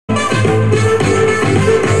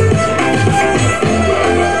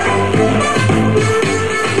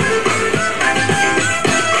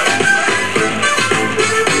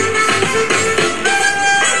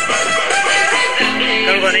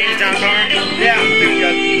Yeah, they're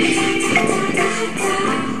good.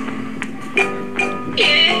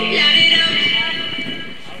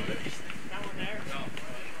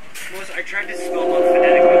 I tried to spell one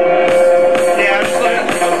phonetically. Yeah, I'm just looking at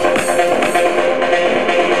the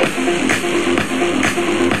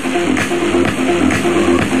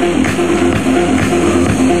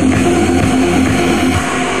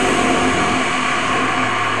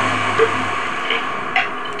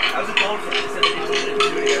I was going for this and people didn't do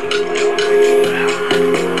it again.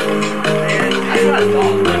 And that's what I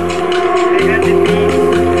thought. They had to be.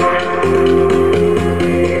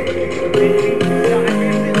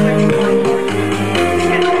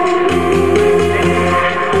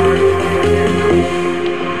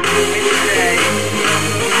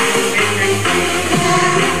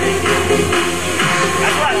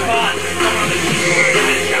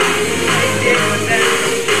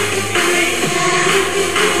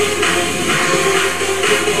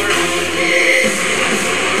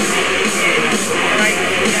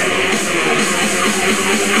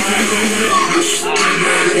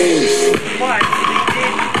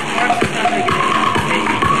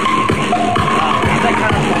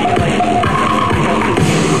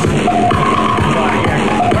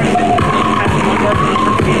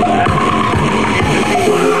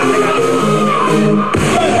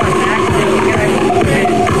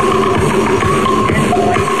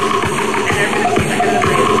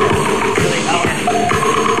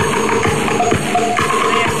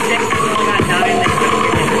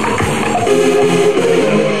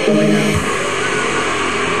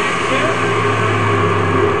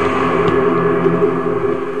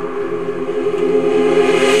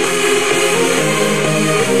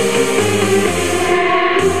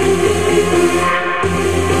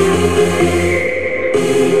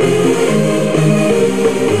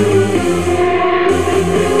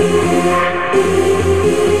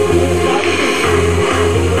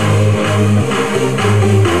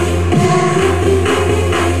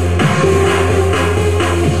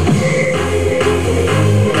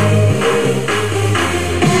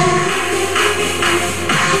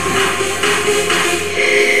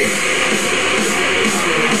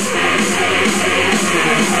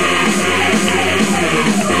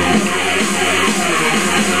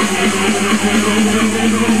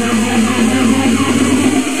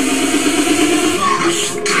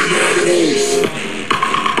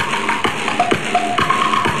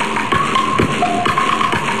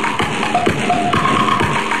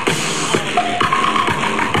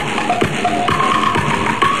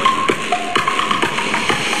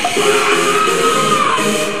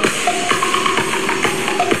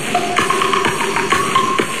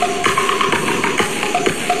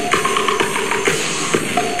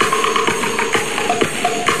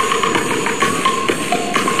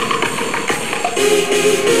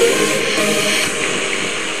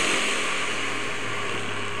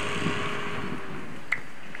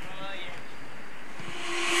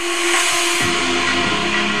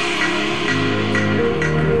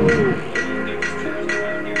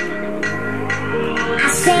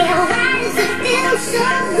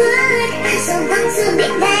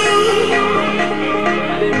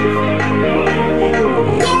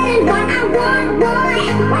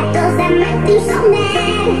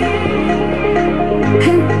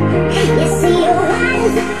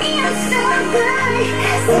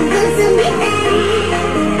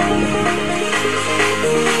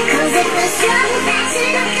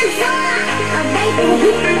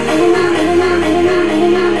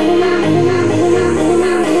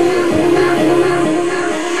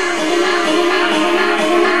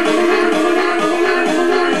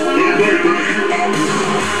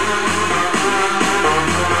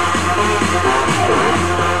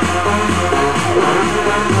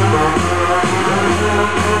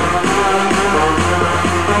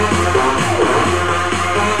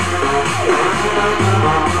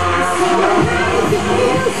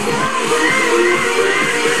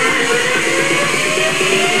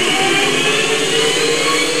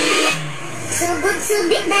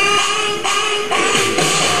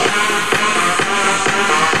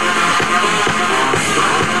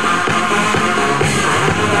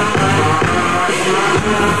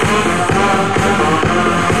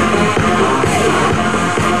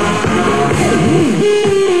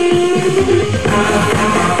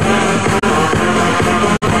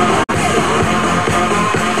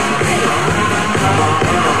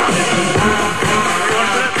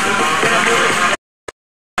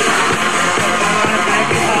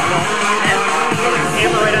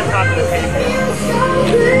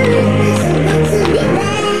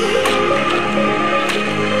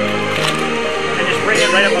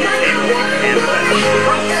 right up on the table.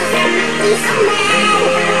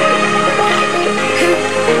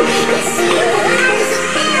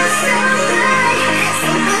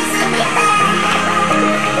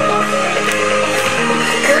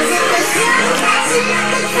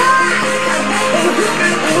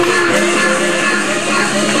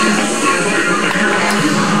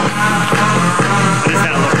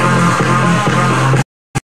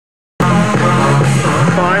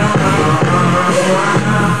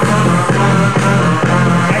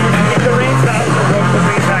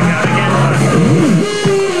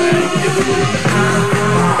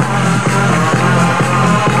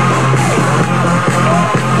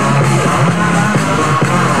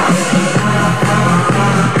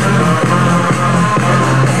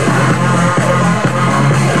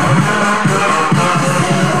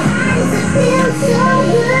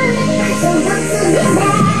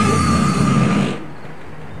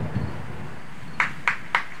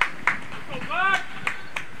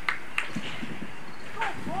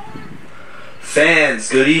 Fans,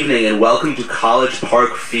 good evening and welcome to College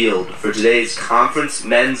Park Field for today's conference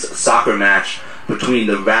men's soccer match between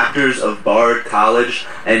the Raptors of Bard College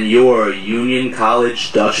and your Union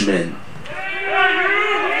College Dutchmen.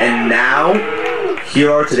 And now, here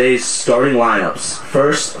are today's starting lineups.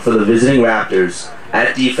 First, for the visiting Raptors,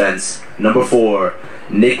 at defense, number 4,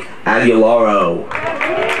 Nick Aguilaro.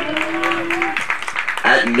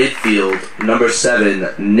 At midfield, number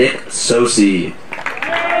 7, Nick Sosi.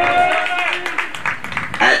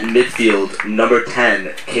 At midfield, number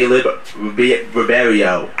 10, Caleb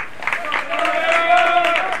Ribeiro.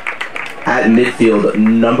 At midfield,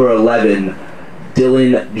 number 11,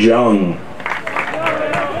 Dylan Jung.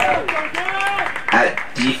 At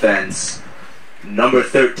defense, number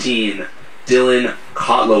 13, Dylan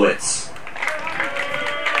Kotlowitz.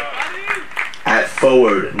 At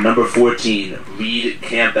forward, number 14, Reed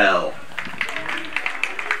Campbell.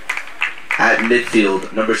 At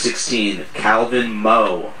midfield, number 16, Calvin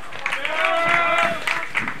Moe.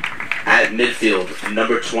 At midfield,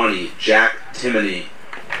 number 20, Jack Timoney.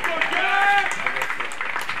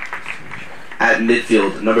 At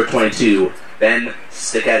midfield, number 22, Ben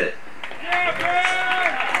Sticketit.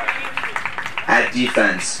 At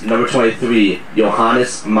defense, number 23,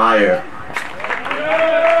 Johannes Meyer.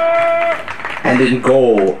 And in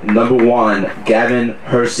goal, number 1, Gavin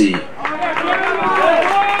Hersey.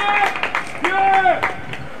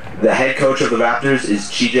 The head coach of the Raptors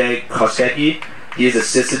is Chije Koskeki. He is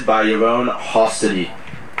assisted by Yaron Hostedy.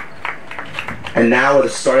 And now are the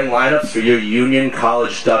starting lineups for your Union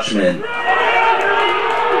College Dutchmen.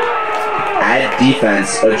 At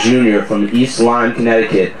defense, a junior from East Lyme,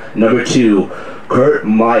 Connecticut, number 2, Kurt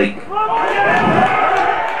Mike.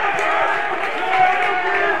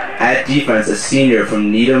 At defense, a senior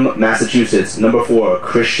from Needham, Massachusetts, number 4,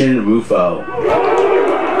 Christian Rufo.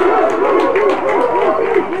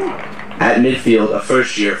 At midfield, a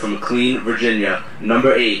first year from McLean, Virginia,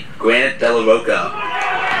 number 8, Grant Della Rocca.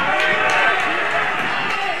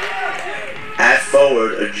 At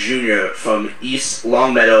forward, a junior from East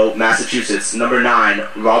Longmeadow, Massachusetts, number 9,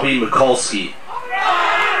 Robbie Mikulski.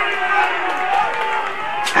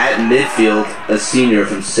 At midfield, a senior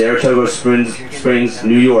from Saratoga Springs,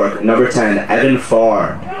 New York, number 10, Evan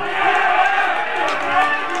Farr.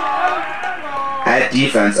 At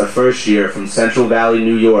defense, a first year from Central Valley,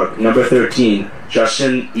 New York, number 13,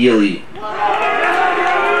 Justin Ely.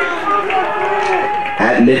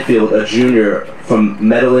 At midfield, a junior from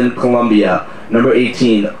Medellin, Colombia, number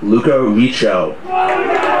 18, Luca Richo.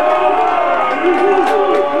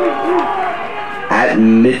 At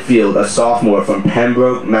midfield, a sophomore from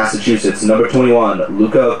Pembroke, Massachusetts, number 21,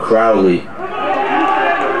 Luca Crowley.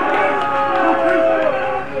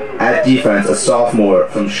 At defense, a sophomore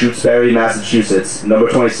from Shutesbury, Massachusetts, number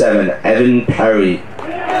 27, Evan Perry.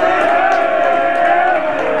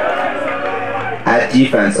 At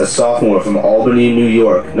defense, a sophomore from Albany, New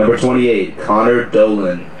York, number 28, Connor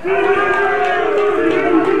Dolan.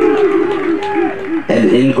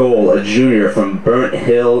 And in goal, a junior from Burnt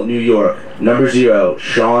Hill, New York, number 0,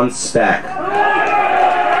 Sean Speck.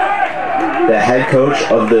 The head coach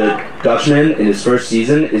of the Dutchmen in his first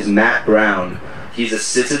season is Matt Brown. He's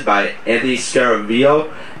assisted by Anthony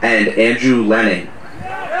Scaravio and Andrew Lenning.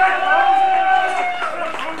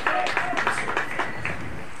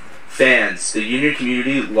 Fans, the Union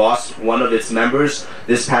community lost one of its members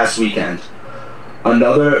this past weekend.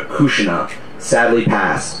 Another Kushina sadly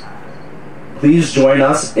passed. Please join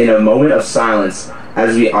us in a moment of silence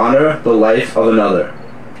as we honor the life of another.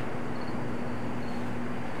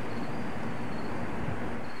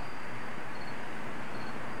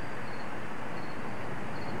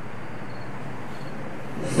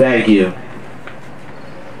 Thank you.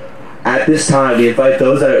 At this time, we invite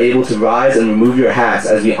those that are able to rise and remove your hats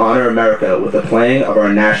as we honor America with the playing of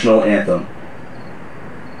our national anthem.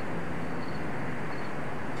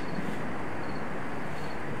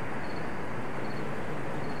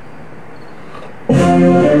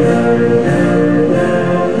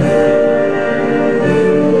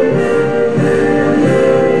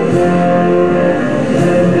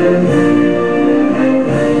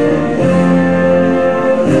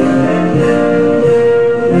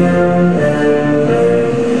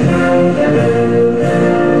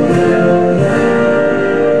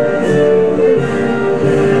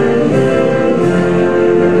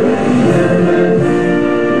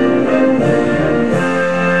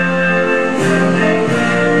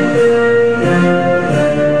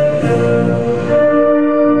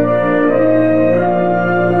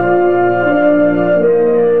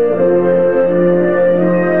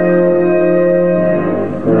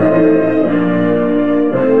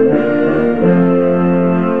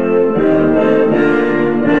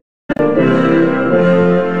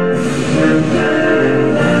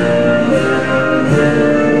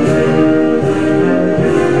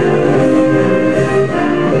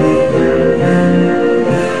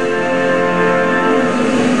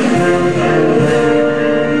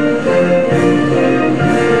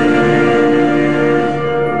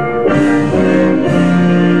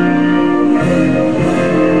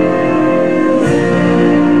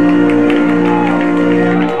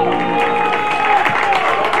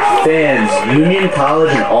 Union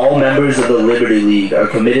College and all members of the Liberty League are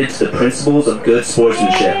committed to the principles of good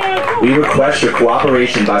sportsmanship. We request your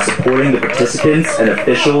cooperation by supporting the participants and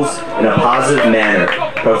officials in a positive manner.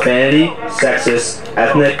 Profanity, sexist,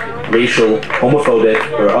 ethnic, racial,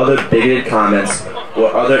 homophobic, or other bigoted comments,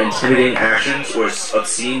 or other intimidating actions or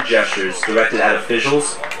obscene gestures directed at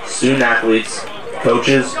officials, student athletes,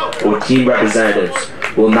 coaches, or team representatives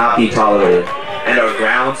will not be tolerated, and are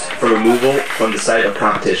grounds for removal from the site of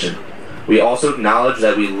competition. We also acknowledge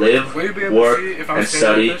that we live, work, and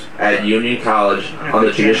study at Union College on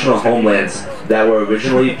the traditional homelands that were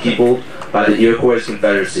originally peopled by the Iroquois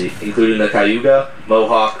Confederacy, including the Cayuga,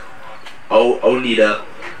 Mohawk, Oneida,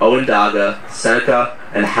 Onondaga, Seneca,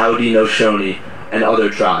 and Haudenosaunee, and other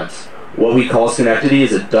tribes. What we call Schenectady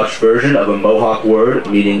is a Dutch version of a Mohawk word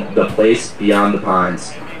meaning the place beyond the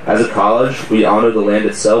pines. As a college, we honor the land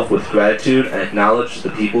itself with gratitude and acknowledge the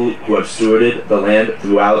people who have stewarded the land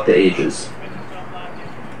throughout the ages.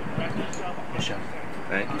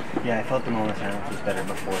 Right? Yeah, I felt the moment silence was better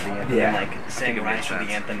before the anthem. Yeah. Like saying right to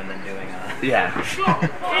the anthem and then doing Yeah.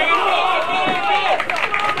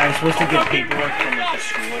 I was supposed to get paperwork from like the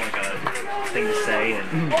school, like a thing to say,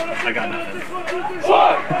 and I got nothing.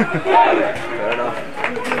 Fair enough.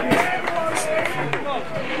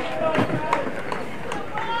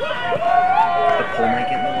 The pole might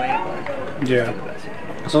get in the way, but yeah, do the best you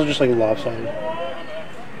can. it's not just like lopsided.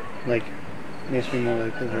 Like, it needs to be more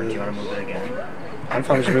like. Do you want to move it again? I'm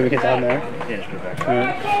fine just moving it down there. Yeah, just move it back.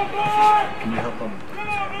 Alright. Can you help them?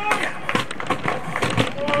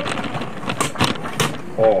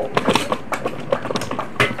 Oh.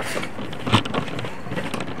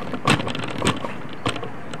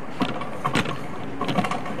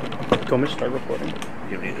 Do you want me to start recording?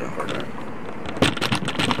 You don't need to record that.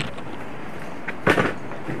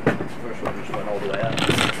 First one just went all the way up.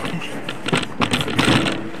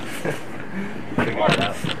 Figure it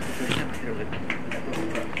out.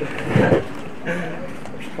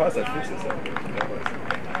 I'm surprised I fixed this up.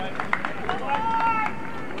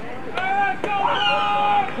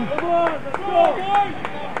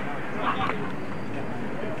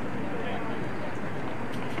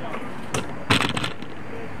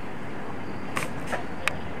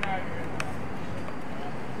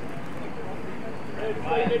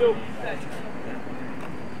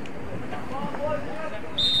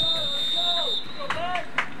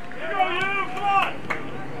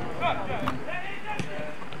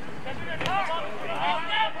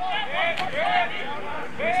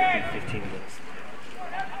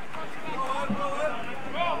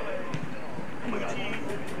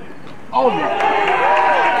 Oh yeah!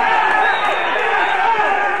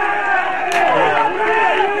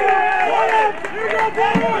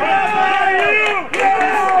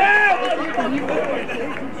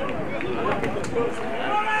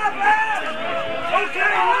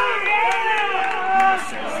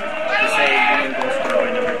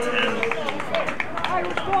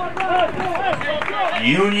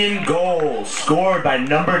 Union goal scored by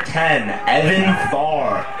number 10, Evan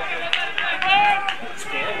Farr.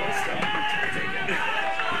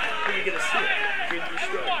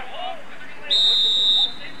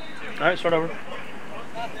 Alright, start over.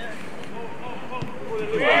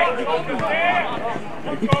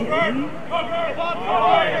 you kidding me?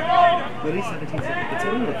 Literally 17 seconds. It's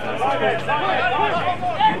only the fastest.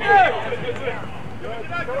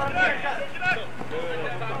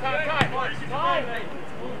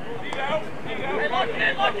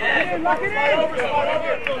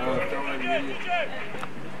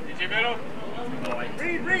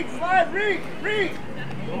 Reed, slide, Reed!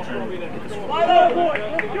 Slide up, boy,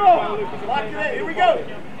 let's go! Lock it in, here we go!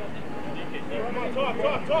 Talk!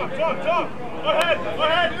 Go ahead!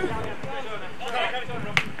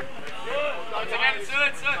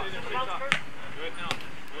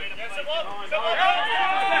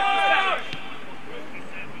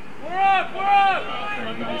 We're up!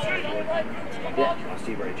 Yeah, I'll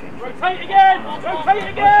see where he changed. Rotate again!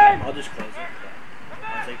 I'll just close it. I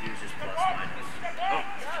think he was just plus minus. Oh,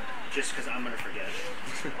 just because I'm going to forget.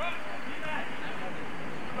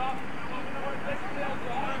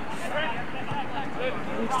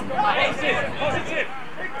 Positive!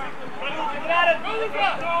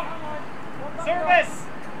 Service!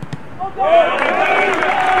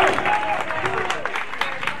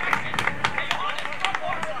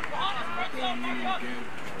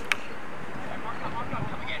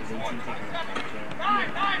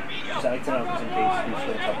 So I tell him in case he's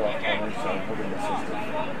going to couple off corners, so I'm holding the system.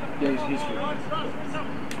 Yeah, he's good.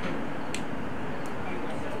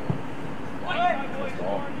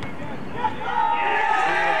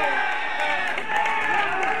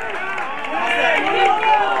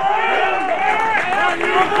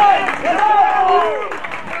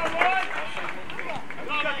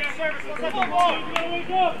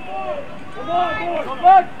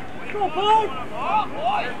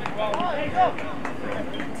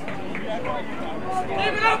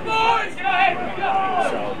 Keep it up, boys! Get ahead!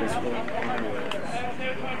 So basically,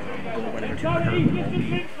 the winner to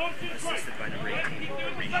assisted by number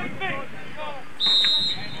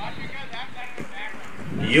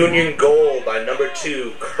 18. Union goal by number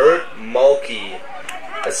 2, Kurt Mulkey.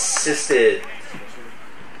 Assisted.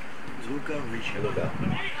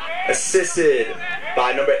 Assisted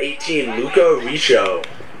by number 18, Luca Richo.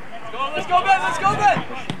 Let's go, Ben!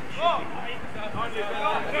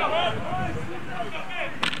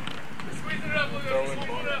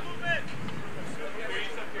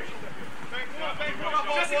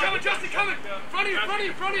 Justin coming! Front of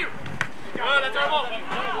you! That's our ball.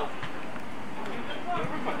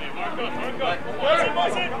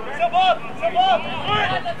 Step up!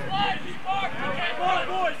 Come on,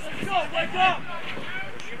 boys! Let's go! Wake up!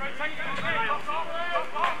 Let's go!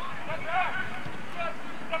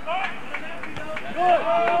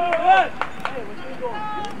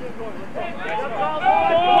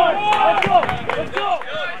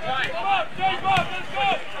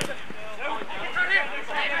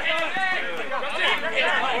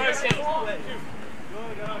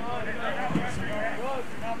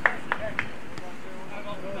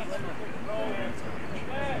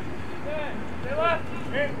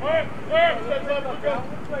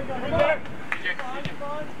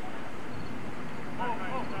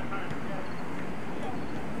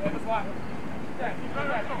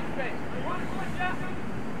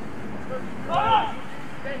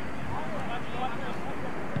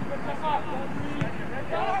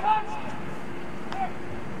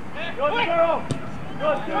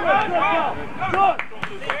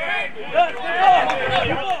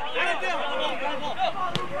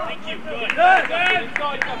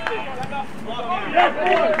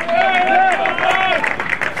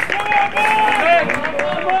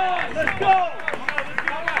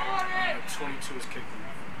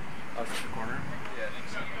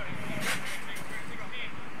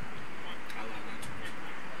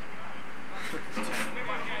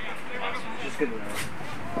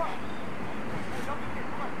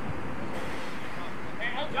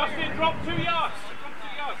 Justin, drop 2 yards.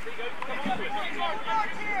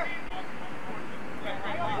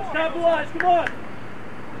 Stabilize, come on.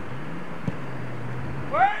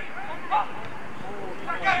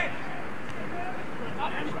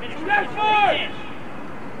 Left foot.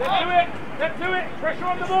 Let's do it. Pressure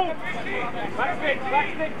on the ball. Back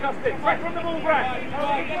stick, Justin. Pressure on the ball, Brad.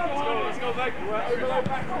 Let's go, back. Overload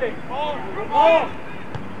back stick. More.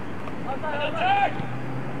 Attack.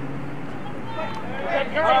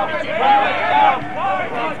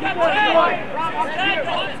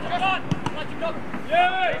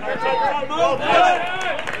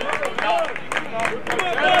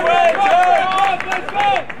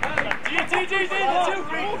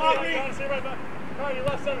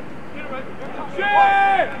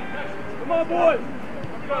 Come on, boys.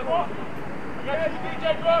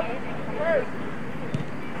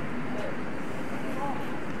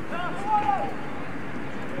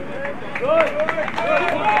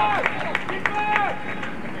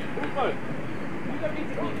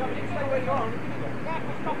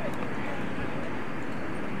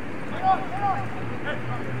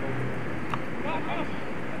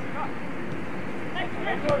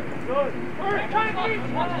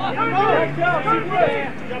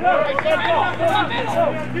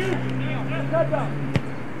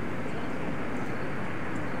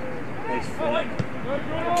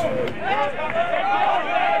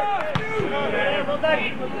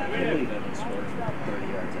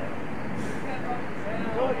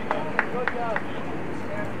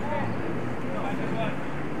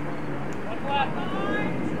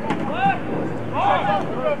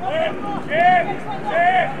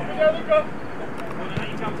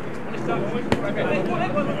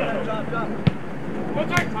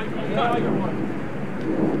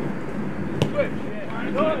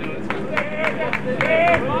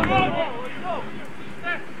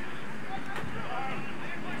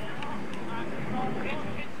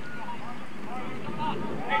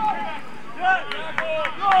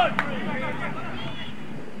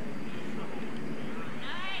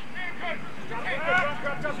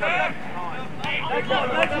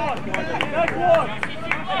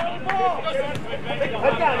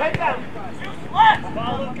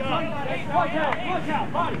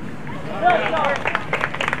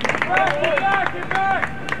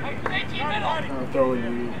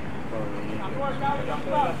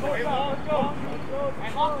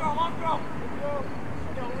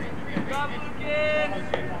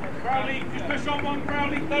 Crowley, just push on one,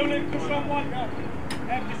 Crowley, Dolan, push on one.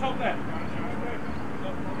 Just hold there.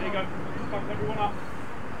 There you go. Just bump everyone up.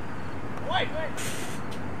 Wait!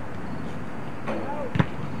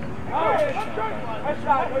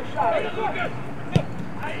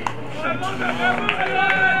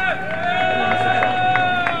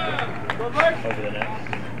 Over the net.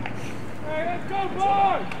 Hey, let's go,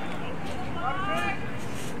 boys!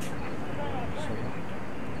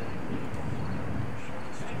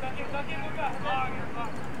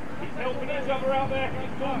 Keep helping each other out there.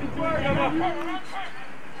 Keep talking to each other.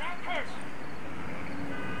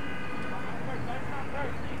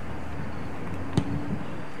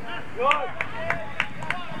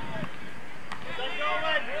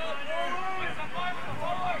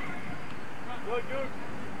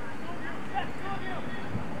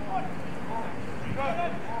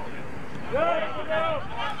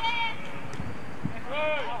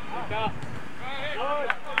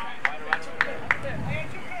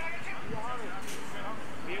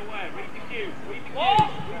 Be aware, read the cues, read the cues,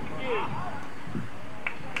 read the cues.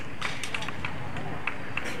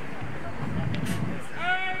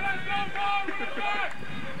 Hey, let's go, go, we're back!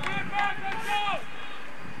 We're back, let's go!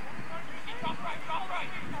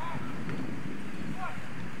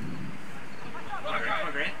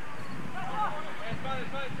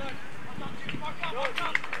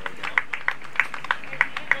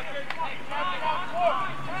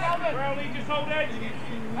 Crowley, just hold edge.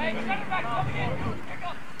 Hey, send it back, come again.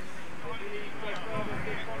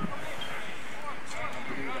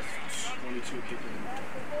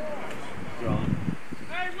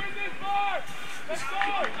 Hey, win this board! Let's go!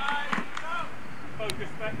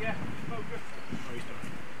 Focus back, yeah. Focus.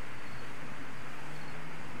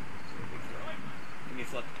 Give me a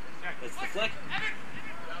flick. That's the flick.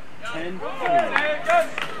 10.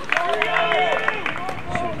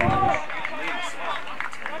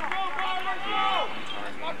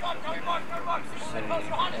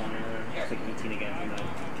 It's like 18 again from the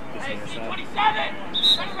near side. 27!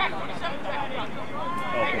 Send it back, 27.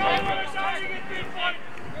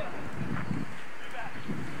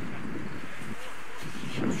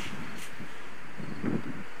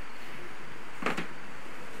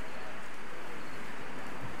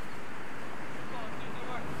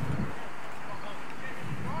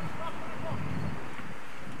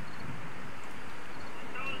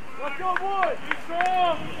 Let's go, boys! Be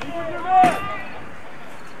strong! Be with your man!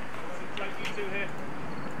 Like you two here.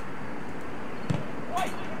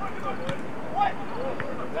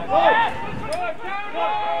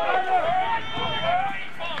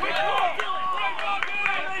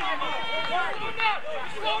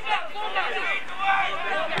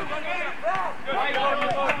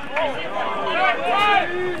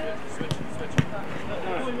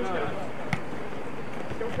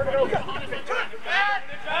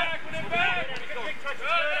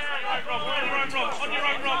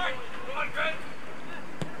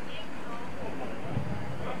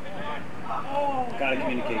 Gotta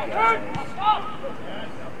communicate, guys.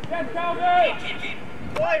 Get Calvin!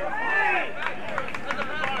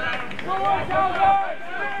 Go on, Calvin!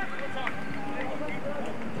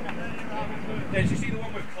 Did you see the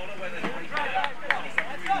one with Connor where they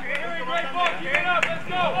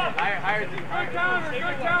Good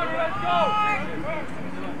counter, let's go!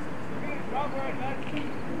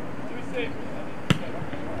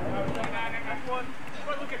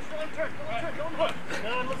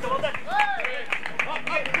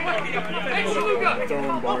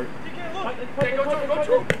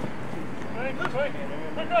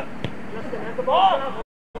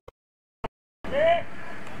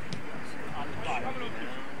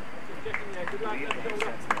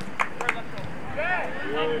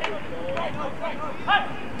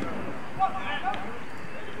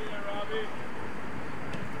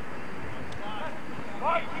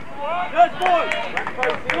 Throwing Bart.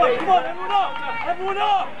 Yes, boys! Come on, everyone up! Everyone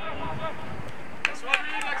up! Next one,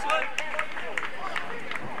 next one.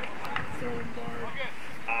 Throwing Bart.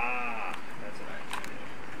 Ah, that's it.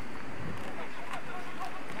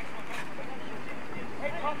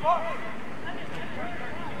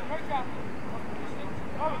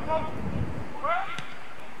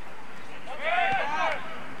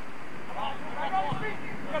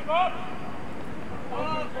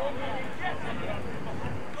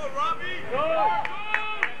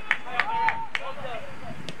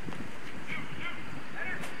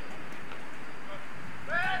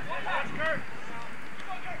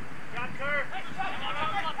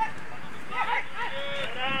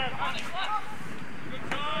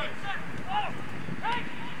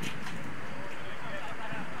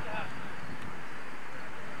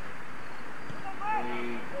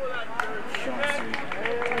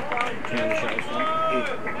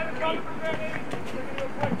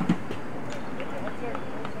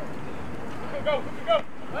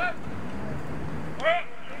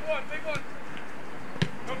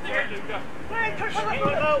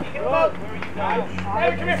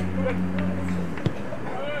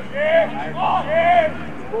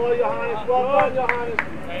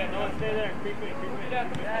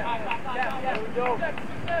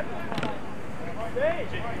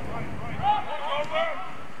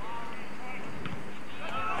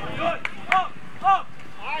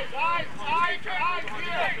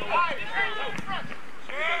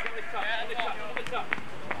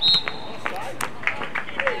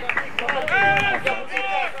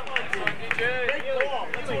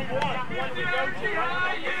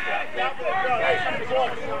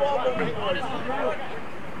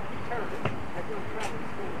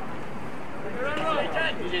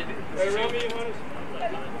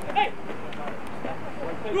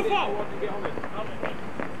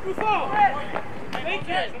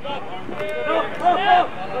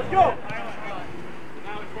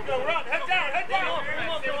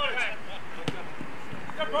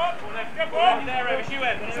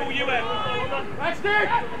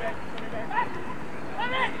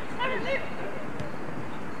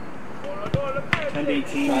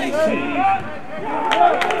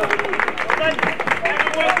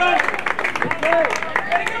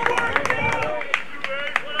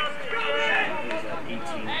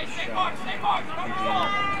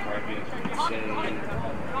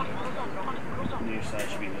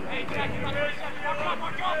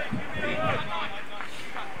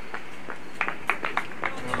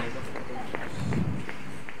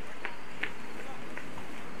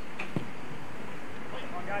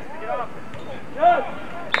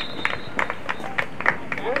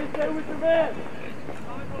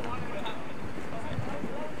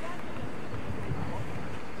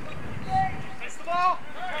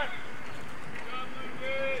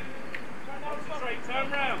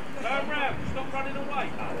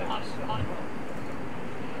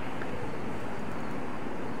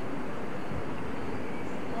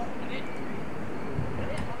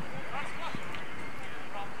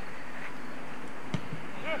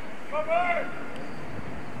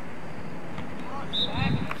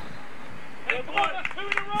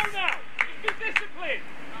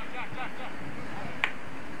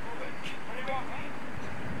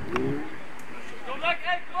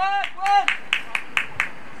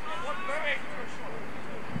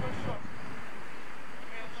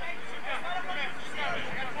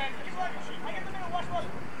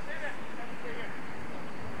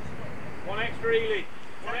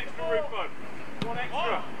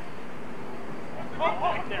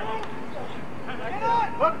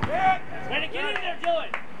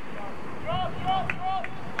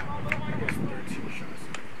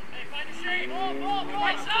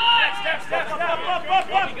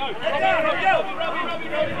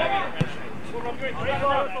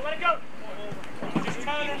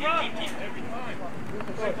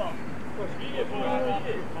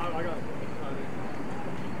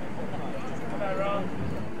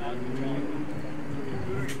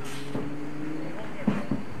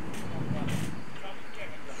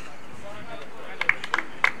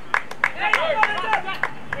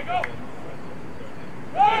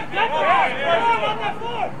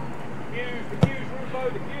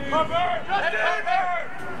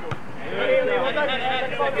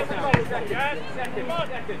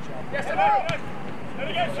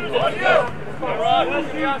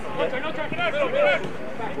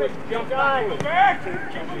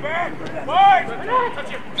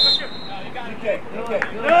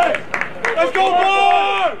 Let's go,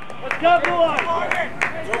 boy! Let's go, boy!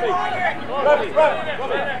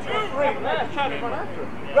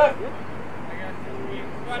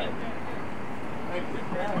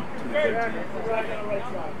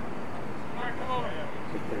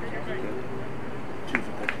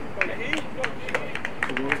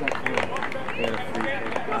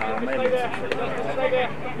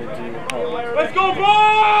 Let's go,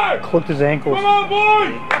 boy! Clipped his ankles. Come on,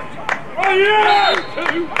 boy! Right here!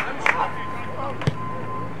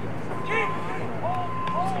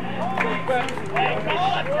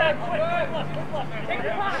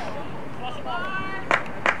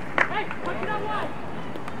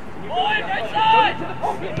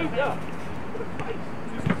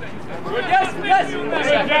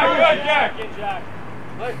 Good, Jack.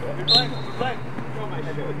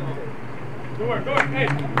 Good work, good work. Hey,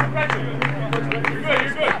 you're good.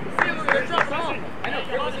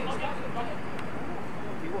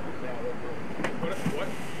 What?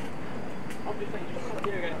 I'm just saying, just come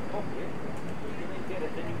here against copy it. You didn't get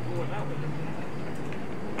it, then you can go out with it.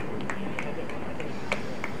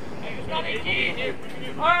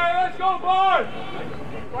 Alright, let's go, boys!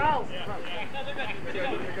 Well.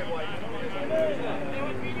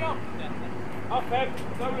 Up him,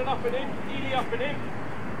 Nolan up and in, Ely up and in.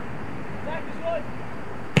 Zach is good.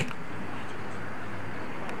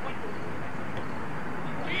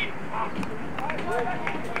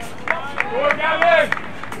 Good, Gavin!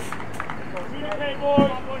 Communicate,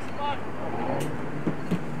 boys!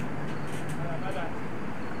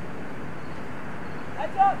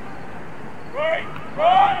 Heads up! Right! Come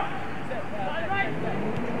on!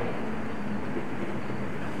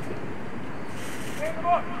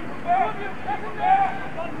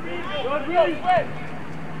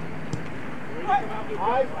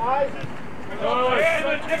 Eyes!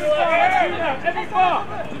 Evan far!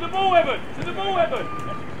 To the ball, Evan!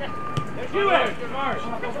 That's you, Evan!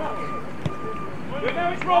 Good,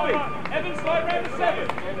 now it's Robbie! Evan, slide round to 7.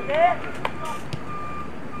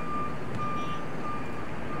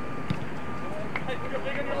 Put your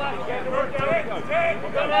big on your left. Get the work down. Go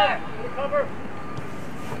back. Cover.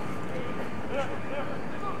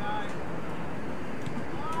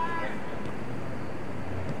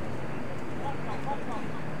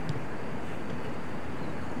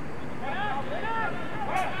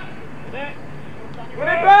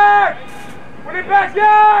 Put it back,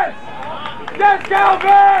 yes! Yes,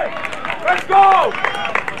 Calvin! Let's go!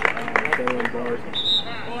 Go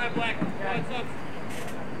ahead, Black. Go ahead, Subs.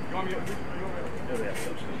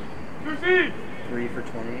 Susie! 3 for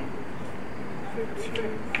 20.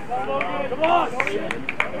 15. Come on! Come on!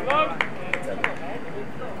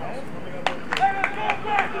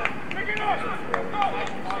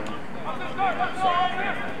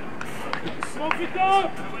 Smoke it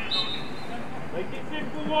down! Make it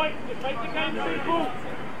simple, White. Just make the game simple.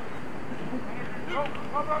 Up!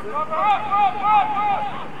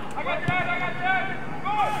 I got your head.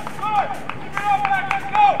 Good! Keep it up, Black. Let's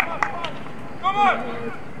go! Come on!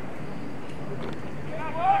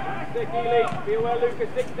 Stick, Ely. Be aware, Lucas.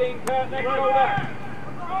 16, Kurt, next shoulder.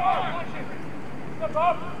 Step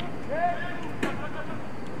up.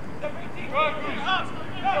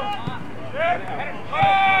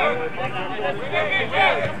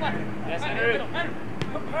 Yes, Henry.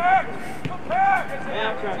 Compare!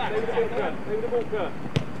 Stay with the ball, Kurt.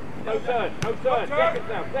 No turn. Seconds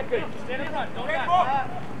now, seconds. Stand in front, don't die.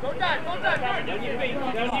 Don't die. Down your feet.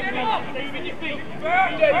 Stay with your feet.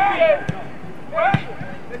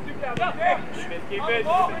 Keep it.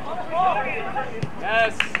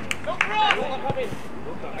 Yes. Don't cross. Come in.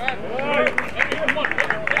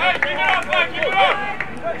 Hey, keep it up, Black, keep it up.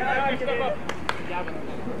 Step up.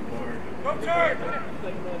 Don't turn.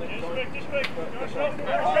 Just quick.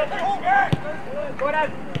 Go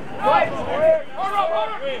ahead. Right. Hold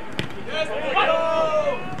up. Yes,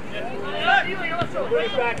 go. Bring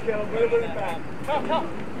it back, Kel. Bring it back. Come. Come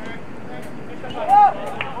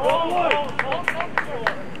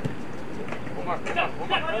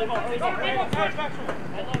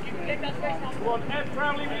on, Ed,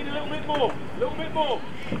 Crowley, we need a little bit more. Don't turn.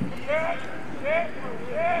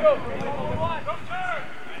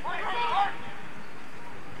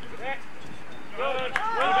 Good.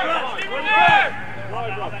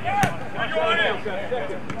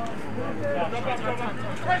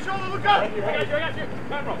 Right shoulder, look up. I got you.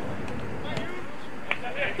 Camera.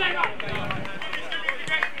 Stand up.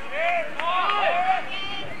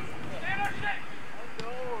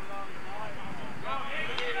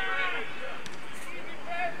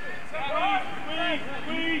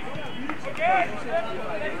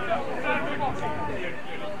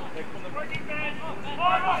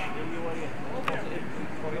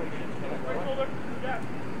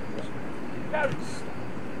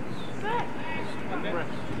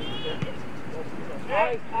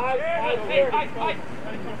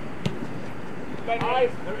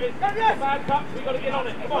 Bad cups, we've got to get on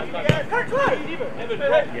it. Come on. Never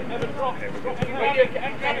drop.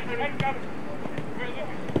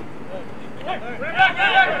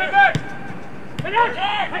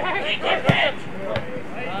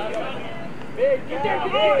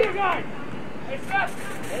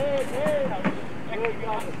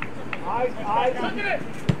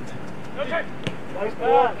 Nice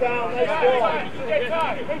ball, down, nice ball.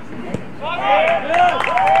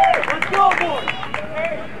 Let's go, boys.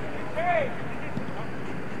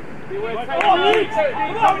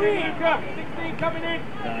 Coming in.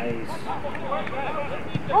 Nice.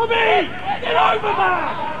 Robbie! Get over,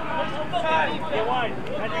 man! Get wide.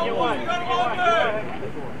 Get wide.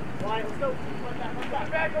 Let's go.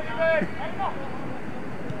 Back on your back.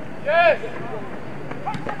 Yes!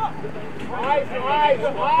 Eyes.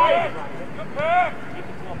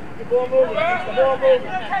 Good ball moving.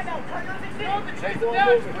 Chase them down.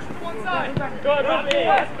 Push them to one side. Good, Robbie.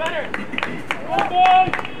 That's better. Come on,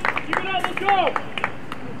 boys. Keep it up. Let's go.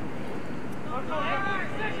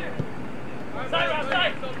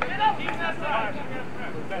 Side. Get up. Keep that side.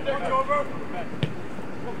 Watch over.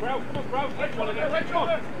 Come on, bro. Let's go.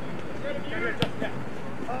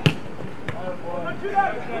 Don't do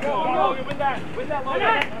that. Go. Win that. Win that.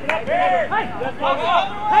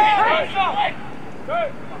 Hey.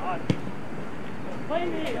 Good. Play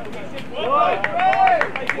me.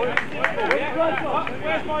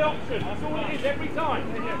 Where's my option? That's all it is every time.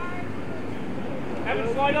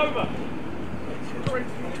 Evan, slide over.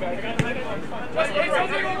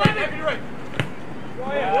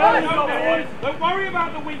 Don't worry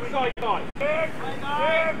about the weak side guy.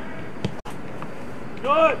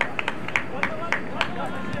 Good.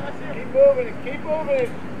 Keep moving.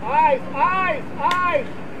 Eyes.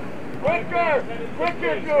 Quicker,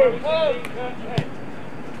 dude.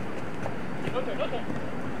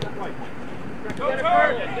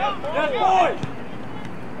 Yes, boy.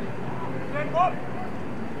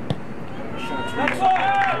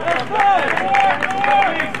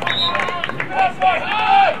 That's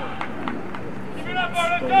Keep it up,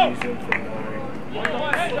 let's go.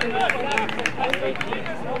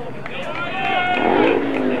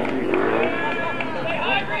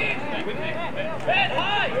 Red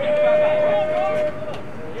high!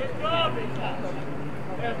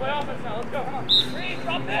 Play offense now, let's go. Green,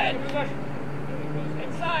 drop in!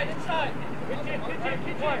 Inside! Kitchen!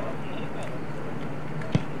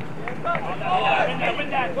 Win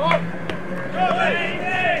that! Go!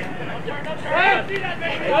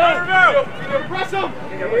 Press him!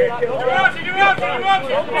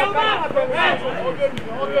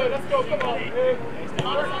 All good, let's go, come on.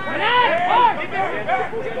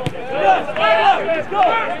 Let's go!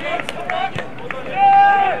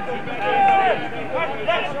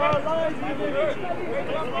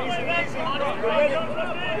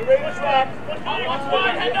 You ready to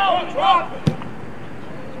swap?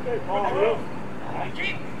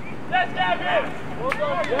 Let's have him!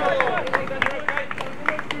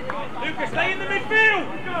 Lucas, stay in the midfield!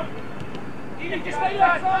 Edie, just stay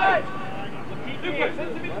left side! Lucas, send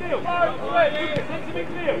to midfield! Lucas, send to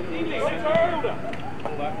midfield! Edie, send to midfielder!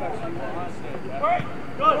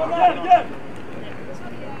 Good, again!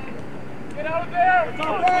 Get out of there! It's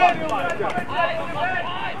on bed!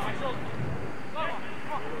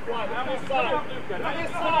 This side!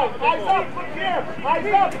 Eyes up! Look here! Eyes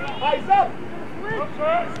up!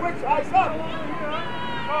 Switch! Eyes up!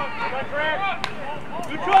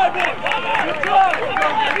 Good try, boys! Good try!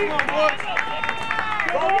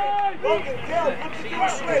 Logan, Gil, look at your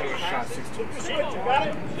switch! Look at the switch, you got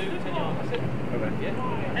it?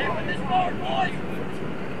 Hey, put this forward, boys!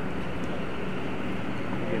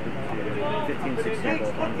 15, 16. Kings,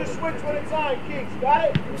 flip the switch when it's on, Kings, got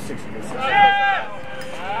it? 16.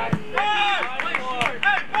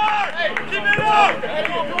 Hey, keep it up!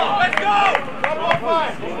 Let's go! Double up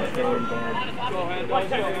five!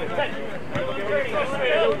 Watch over!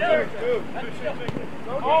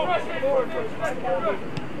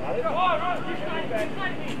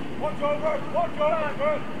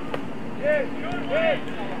 Yeah!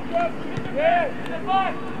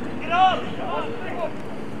 Get up!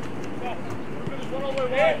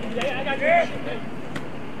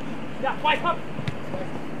 Yeah, fight up!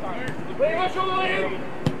 Wait, watch over the lead!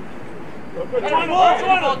 Second ball,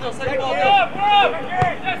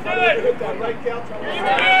 Let's do it! Hit that right couch.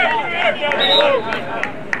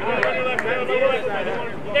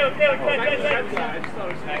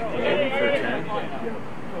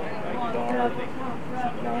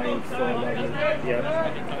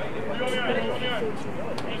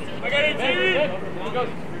 I got it, T!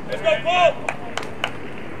 Let's go, Paul!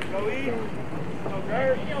 My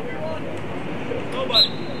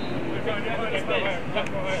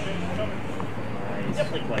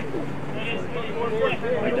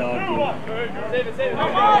dog.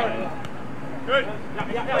 Good. Good.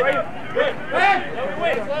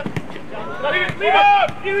 Leave up!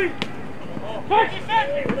 Push!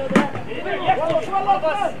 Hey!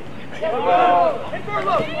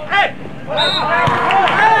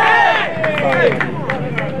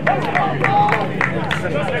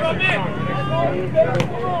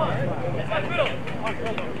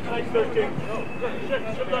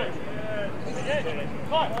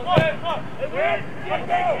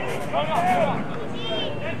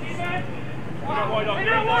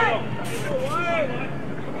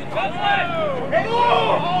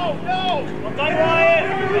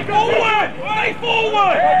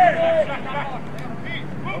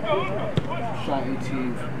 Shot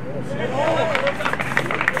 18.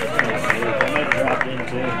 Dropped in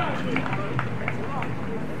too.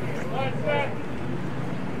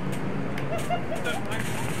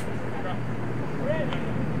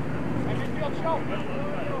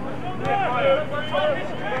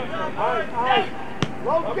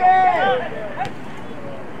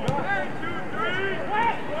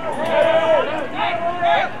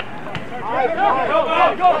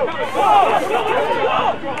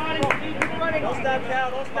 Don't stop,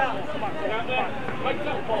 Cal. Don't stop.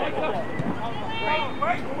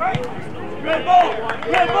 Good ball!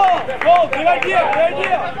 Good ball! Ball! Good idea! Good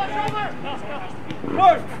idea!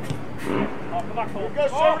 Push! Go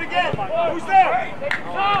serve it again. Who's there?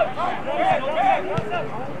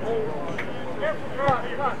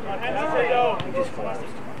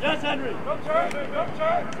 Yes, Henry!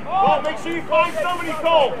 Oh, make sure you find somebody,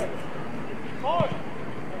 Cole.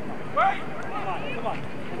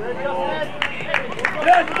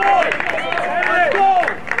 Yes, boy! Let's go!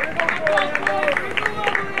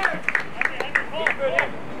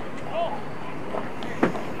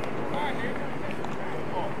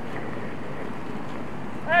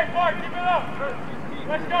 Hey, Mark, keep it up!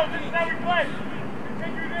 Let's go, this is how we play!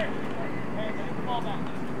 Continue this! Ball back.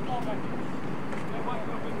 Ball back.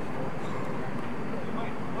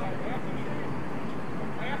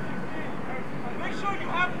 Make sure you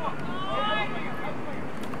have one!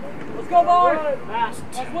 Let's go, Bard! Let's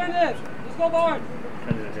win this! Let's go, Bard!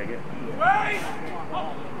 Trying to take it. Wait!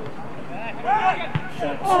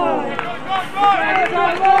 Shots.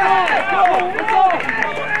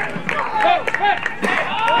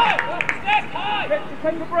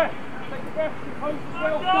 Take the breath. Take the breath. Compose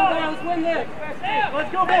yourself. Let's win this!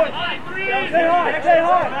 Let's go, boys. Stay high. Stay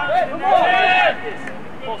high. Come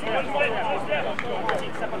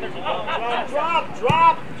on.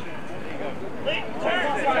 Drop.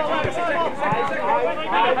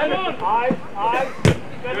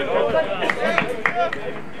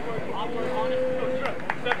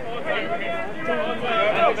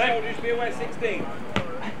 Hang on. Be away 16.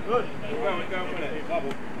 Good. Go with it.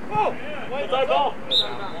 Bubble. Oh! What's our ball?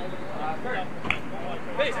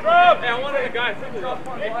 Hey, scrub! Hey, I wanted a guy. 7 for 2.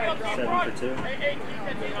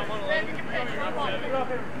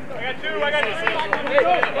 I got two.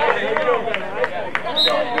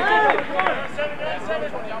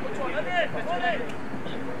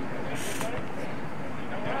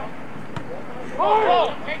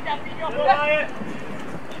 Take that video.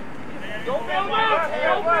 Don't fail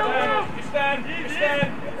out! You stand.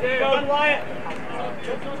 There you go, Wyatt.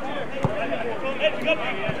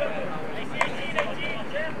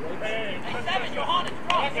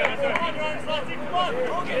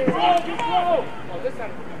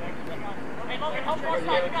 Hey, Logan, help our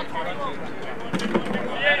side. We got 20 room.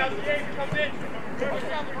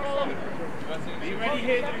 Be ready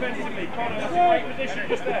here defensively. Connor, that's a great position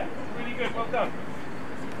just there. Really good. Well done.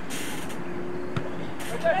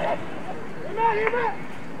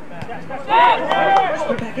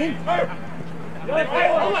 Put back in. Get in.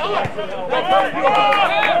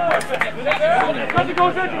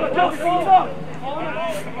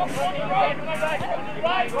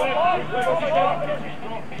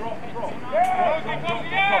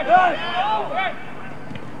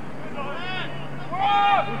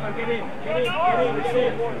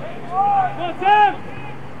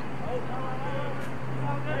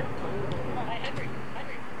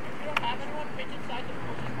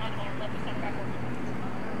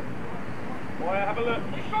 Boy, have a look.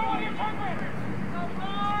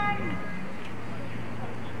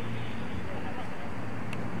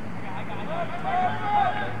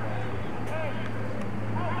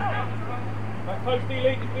 That close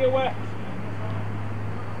D-League, just be aware.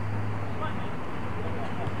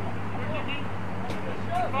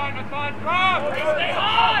 Fine. Stay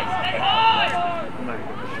high! I'm not going to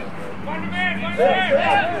get the shot. Stay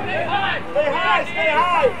high! Stay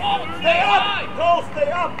high! Stay up! Cole, stay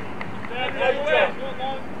up!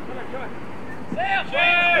 Stay up,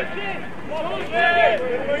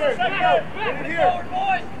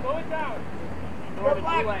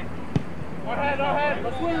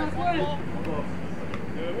 Let's win, let's win.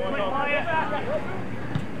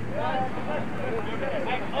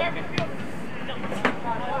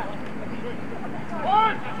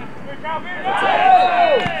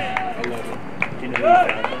 Do you know who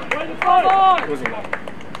it was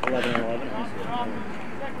 11 and 11.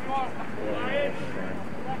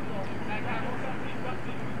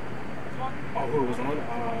 Oh, who was on?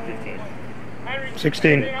 15.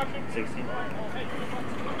 16. 16.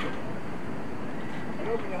 Get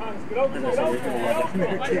open your hands. Get I open, was get like, open.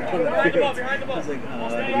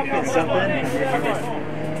 you missed something?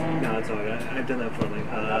 No, it's all right. I've done that before. Like,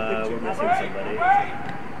 we're missing somebody.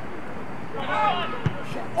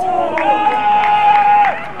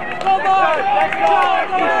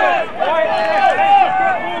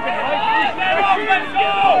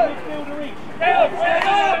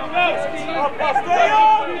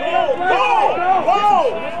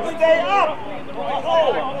 Stay up!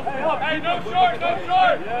 Hey, no short, no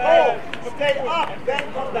short! Stay up, then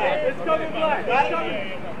come back. It's coming black. Got It's it? coming.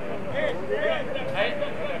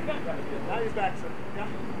 Now he's back, sir.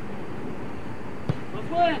 Let's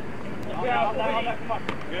win. Come on.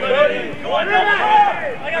 Good. Go on, I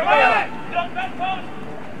got it. Jump that post.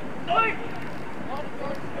 Like.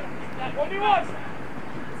 What do you want?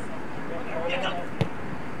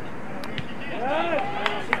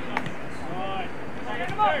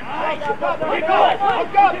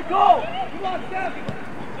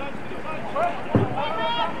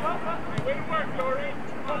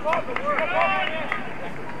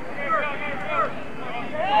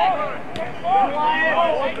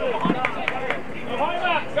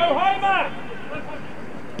 Go Homer!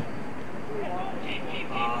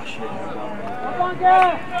 Oh, shit. Come on,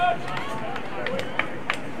 guys.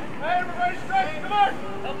 Hey, everybody straight, come on!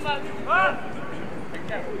 Help him out.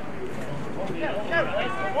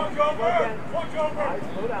 Watch over! Watch over!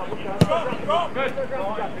 Slow down, look down. Go! Good.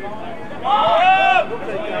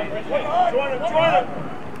 Join him, join him!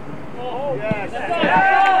 Yes.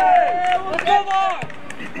 Let's go, Mark.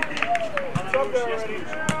 It's up there already.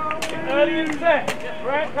 Early in Steph.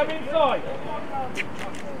 Brett, come inside.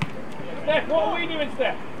 Steph, what are we doing,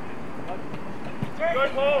 Steph?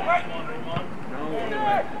 Good ball. On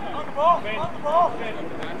the ball, on the ball.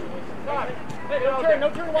 No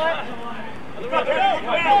turn wide.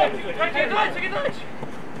 Get nudge.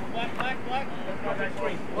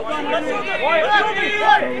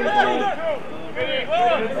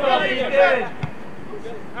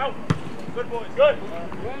 Out. Good boys, good.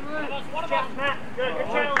 Good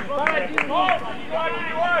challenge.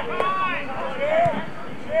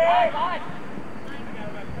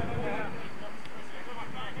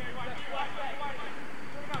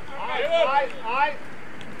 Eyes.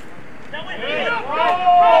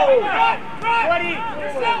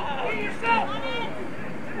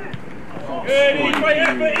 Good, E, great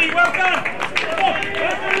effort, E, well done!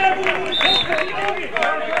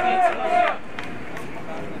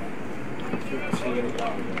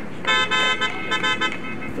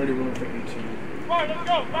 Come on, let's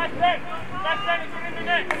go, back ten is in the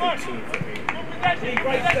net, come on! Good possession,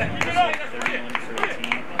 great step, keep it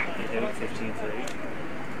up! 15 for 8.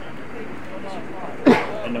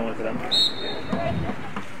 And no one for them.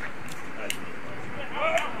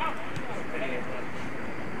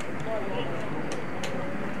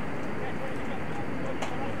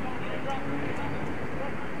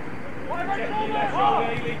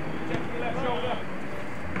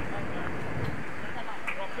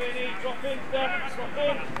 Drop in, Steph, drop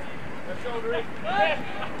in. Left shoulder in. Step.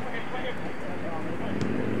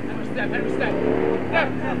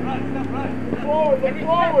 Forward, look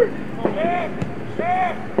forward!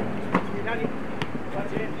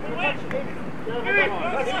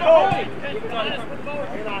 Let's go!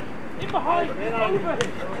 In behind, over.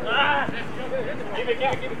 Give it.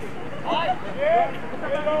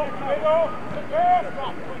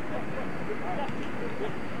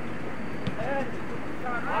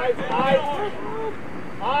 Eyes!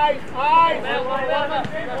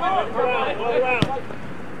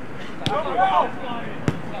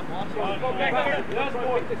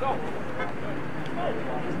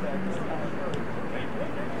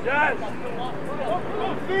 Yes!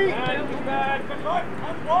 Feet!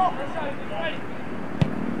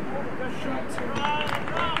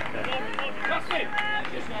 That's it.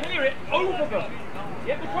 Just clear it over them.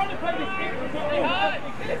 Yeah, we're trying to play this game.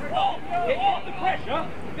 Get off the pressure,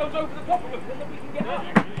 it goes over the top of us, then we can get up.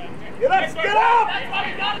 Get up! Get up! That's why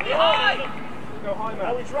we gotta be high! Go high, man.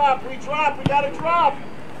 Now we drop, we gotta drop.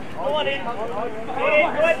 Go on in. Good.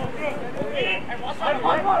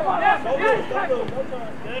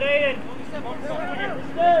 Good, Aiden.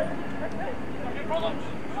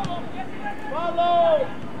 Follow.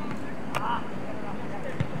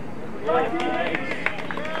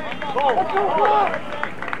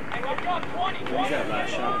 Who's that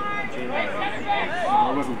last shot? It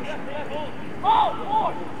wasn't the shot.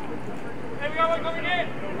 There we go, we're coming in!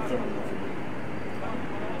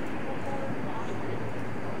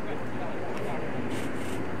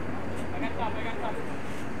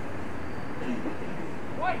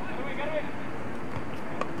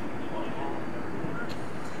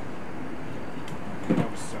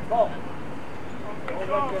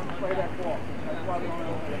 Play that ball. That's why we don't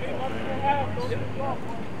know.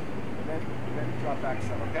 And then drop back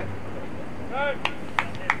some, okay?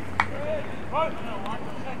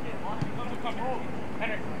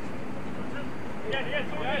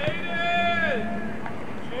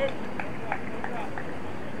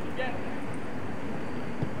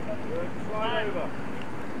 Slide over.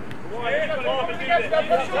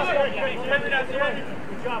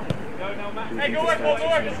 Hey, go work, go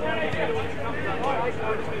work!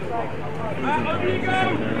 Over you go!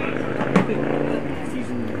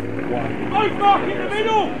 Season 1. Both mark in the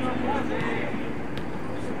middle!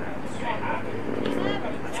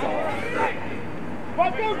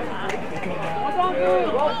 Well done!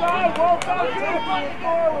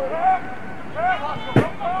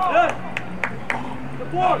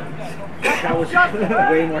 That was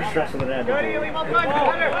way more stressful than that. Did you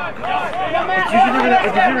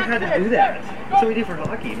never had to do that? That's what we did for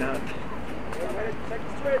hockey, not.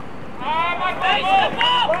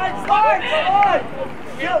 Slide!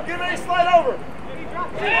 Get ready to slide over!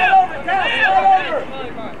 Slide over, Cal!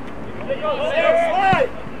 Slide!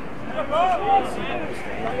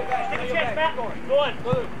 Take a chance back on it. Go on.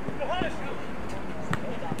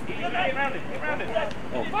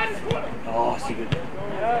 Oh, see good.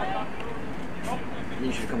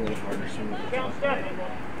 You should come a little harder.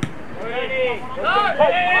 Ready. Oh,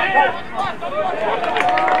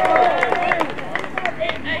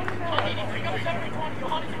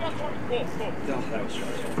 that was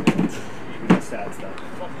stressful. That's sad stuff.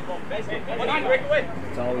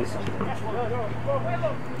 It's always something.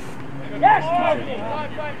 Yes!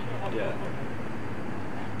 Yeah.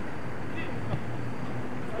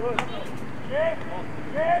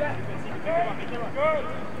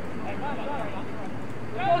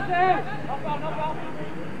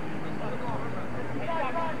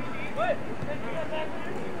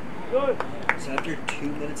 So after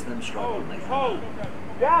 2 minutes of them struggling, like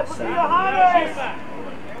Dad, look behind us!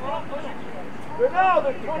 They're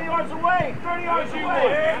 20 yards away, 30 yards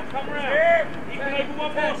away. Come around. You can open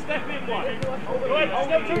one more, step in one. Good.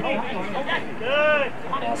 Step 2 deep. Good.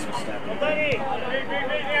 awesome step. Lenny.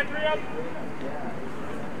 Yeah, 3 up.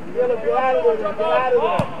 Get out of there, get out of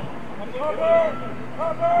there.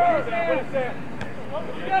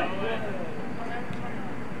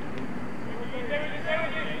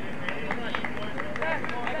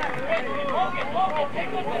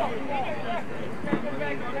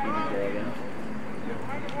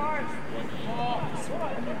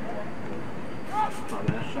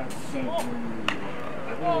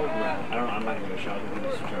 I'm not going to shot him.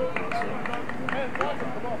 Just trying to cross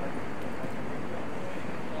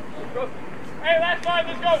Hey, last 5,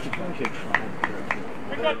 let's go. it.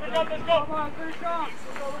 Pick up, let's go. Come on, 3 shots.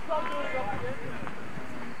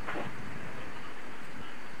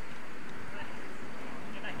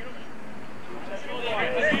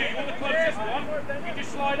 You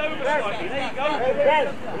just slide over slightly. There you go. Hey, Ben,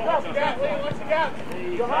 look up, what's the gap?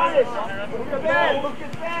 Johannes, look at Ben,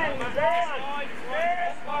 he's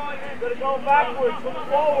on. Instead of going backwards, look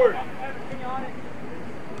forward.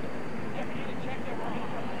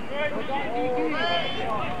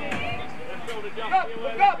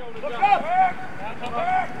 Look up!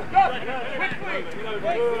 Quickly!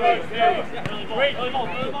 Wait, hold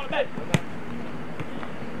on, Ben.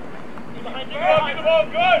 Behind you, get the ball,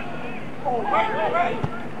 good!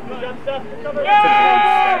 Good job, Steph. Cover.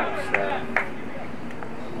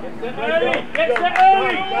 Get set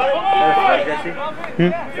early!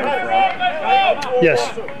 Yes.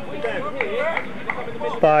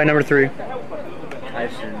 By number 3.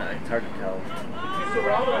 Tyson, it's hard to tell. He's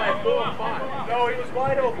surrounded by 4 and 5. No, he was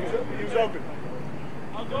wide open. He was open.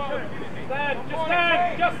 Stand!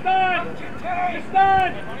 Just stand!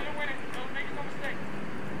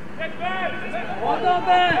 Get back! Well done,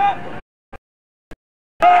 Ben!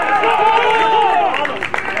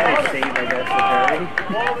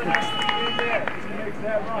 Ball that needs to be in there. He makes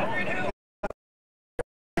that run.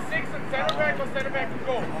 6 and center back or center back and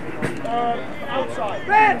goal? Outside.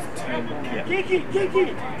 Ben! Kiki!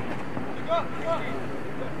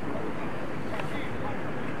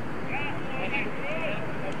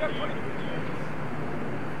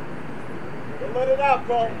 Don't let it out,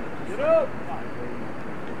 Cole. Get up.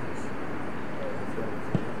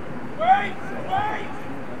 Wait!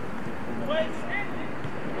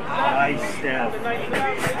 Nice step. Go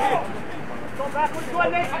backwards. Go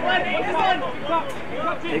ahead, Nate.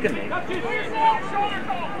 Take him, Nate.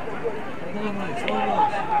 Hold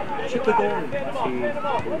on. Chip the goal.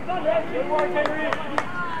 Good work, Henry.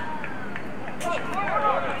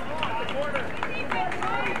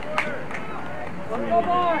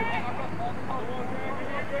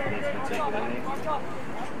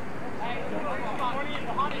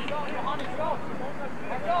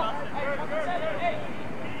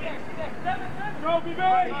 Go, be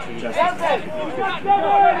ready!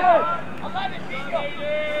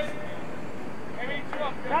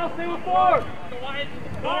 Now stay with 4.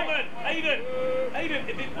 Norman, Aiden,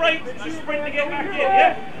 if it breaks, just sprint to get back in,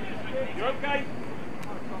 yeah? You're okay?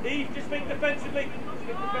 Eve, just think defensively.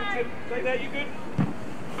 Stay there, you good?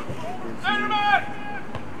 Center back!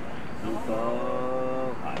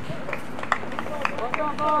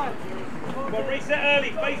 Come on, reset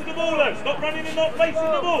early, face the ball though. Stop running and not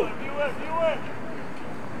facing the ball.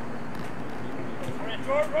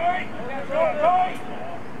 Short right! Short right!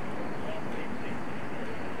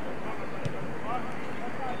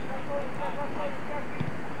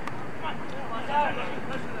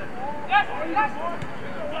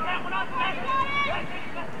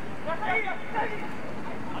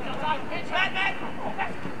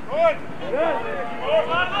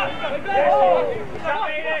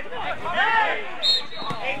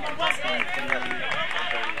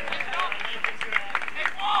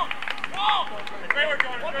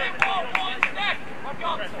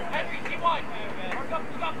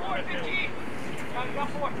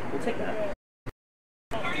 We'll take that.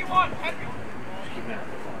 31, Henry. Keep that.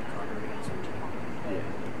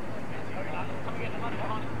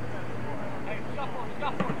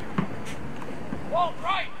 Whoa,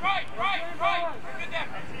 right. Good there.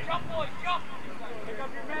 Jump, boys, jump. Pick up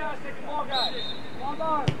your man, take the ball, guys. Hold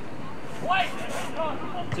on. Wait.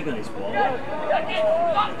 Take a nice ball.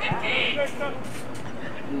 Stop 15.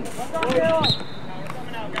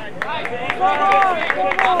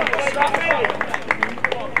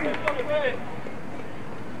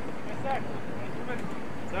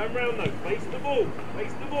 Turn round though, face the ball.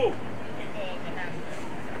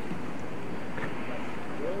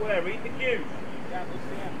 You're aware, read the cues.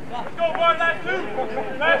 Let's go, boy, last two,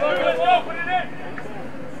 let's go, put it in.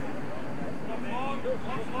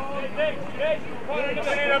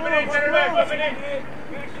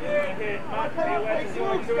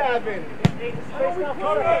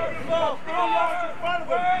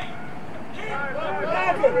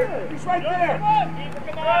 He's right there.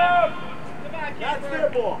 That's their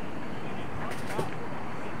ball.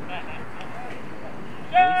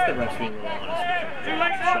 What's the rest we were on?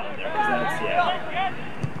 Because that's, yeah.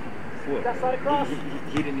 That side across.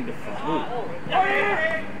 He didn't need to fall.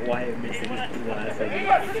 Wyatt missing his last second.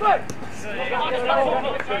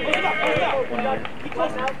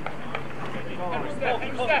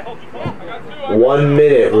 1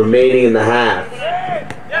 minute remaining in the half.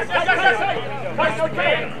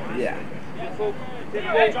 Yeah.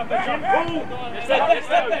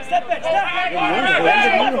 Step back.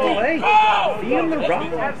 Be in the rock.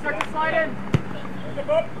 Start to slide in.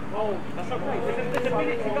 That's okay. There's a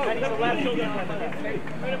minute to go.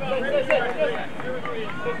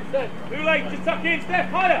 Too late to tuck in. Steph,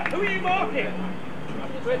 higher. Who are you marking?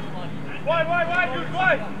 Wide, dude,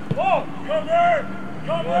 wide. Ball. Cover.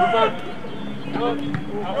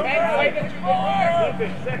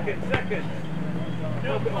 Second.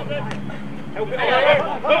 Help it.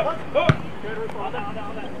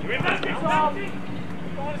 You're in that.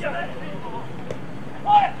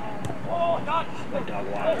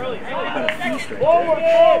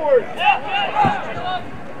 Forward.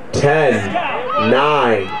 10,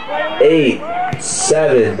 9, 8,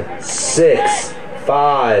 7, 6,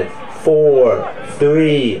 5, 4,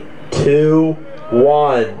 3, 2,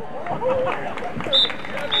 1.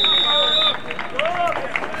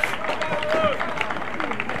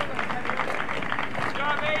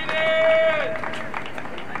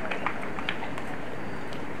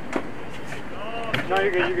 No,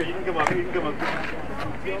 you're good. You can come up.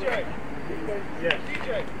 DJ. Yeah. DJ.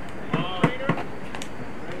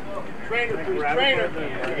 Trainer, please. Trainer.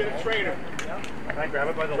 You get a trainer. Can I grab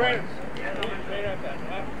it by the legs?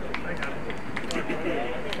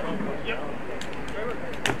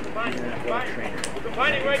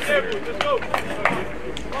 Combining right there, boys. Let's go.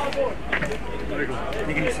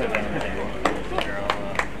 You can just set that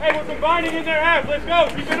Hey, we're combining in their half. Let's go.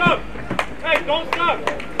 Keep it up. Hey, don't stop.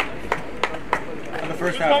 the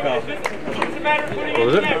first half go. What's the matter with putting What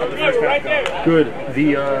was it? in there? We're right there. Good.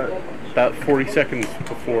 The about 40 seconds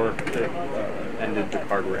before it ended, the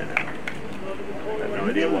card ran out. I have no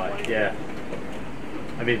idea why. Yeah.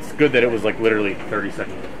 I mean, it's good that it was like literally 30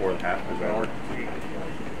 seconds before the half was over.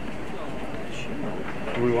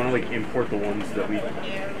 Do we want to like import the ones that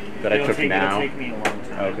I took now? It'll take me a long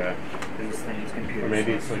time. Okay. This thing is computer. Or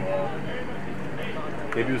maybe it's like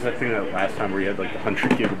maybe it was that thing that last time where you had like the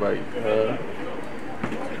 100 gigabyte.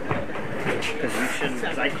 Because you shouldn't.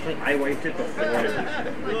 Because I wiped it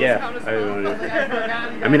before. Yeah.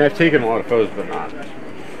 I mean, I've taken a lot of photos, but not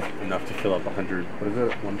enough to fill up 100. What is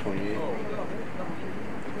it? 128.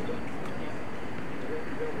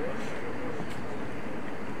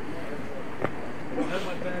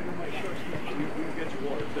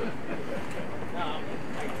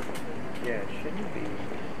 Yeah, it shouldn't be.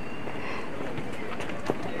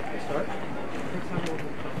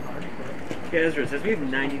 Yeah, Ezra, it says we have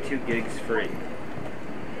 92 gigs free.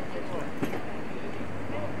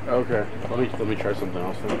 Okay. Let me try something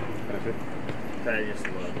else then. Can I see? That I just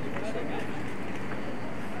love.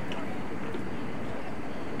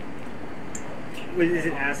 Wait, is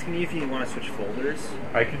it asking you if you want to switch folders?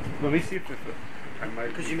 I could. Let me see if I might.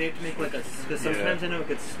 Because you may have to make like a. Because sometimes I know it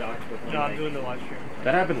gets stuck with. No, I'm doing the live stream.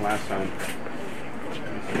 That happened last time.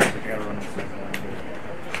 I gotta run this thing.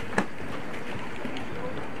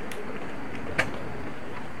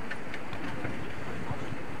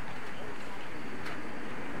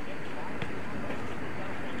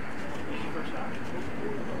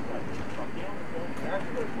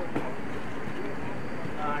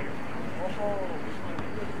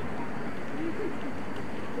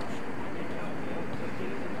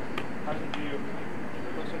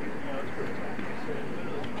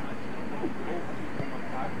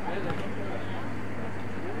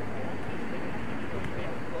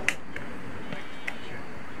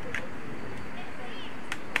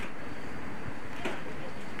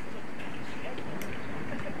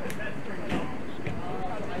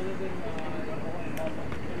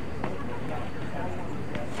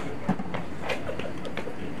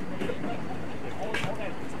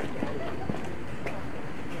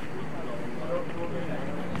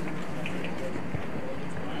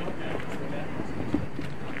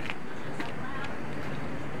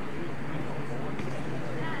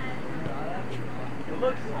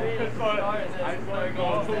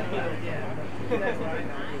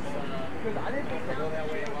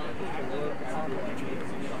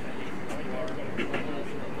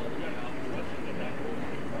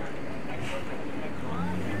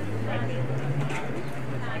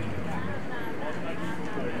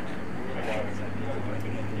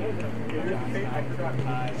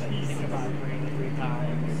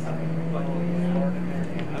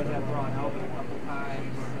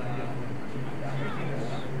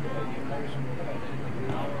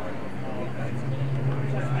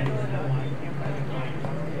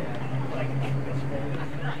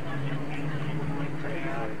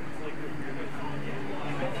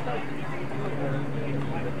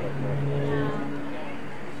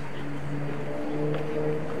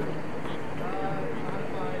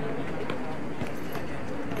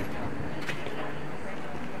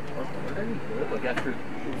 Like after it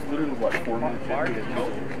was literally what 4 minutes in,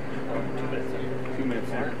 2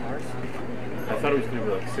 minutes in. I thought it was gonna be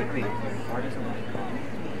like 60.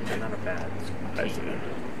 They're not a bad. I see.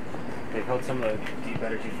 They've held some of the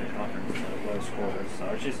better teams in the conference low scores. So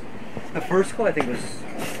it's just the first goal I think was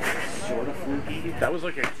sort of fluky. That was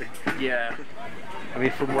like a yeah. I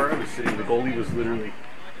mean, from where I was sitting, the goalie was literally.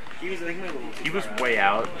 He was, I think, He was way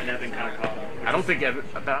out. and Evan kind of caught him. I don't think Evan,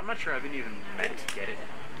 but I'm not sure Evan even meant to get it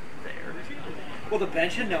there. Well, the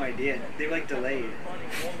bench had no idea. They were like delayed.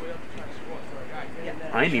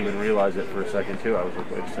 I didn't even realize it for a second too. I was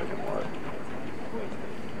like, wait a second, what?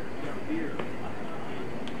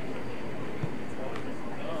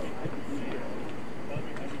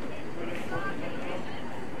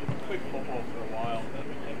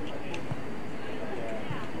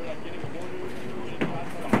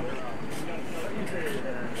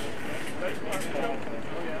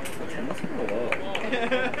 That's kind of low.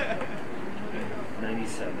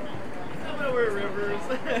 97. I'm gonna wear Rivers.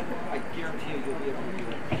 I guarantee you'll be able to do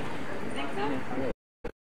it.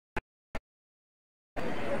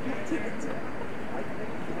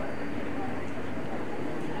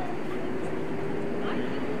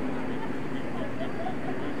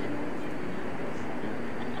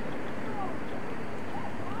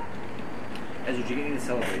 did you get any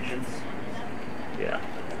celebrations? Yeah.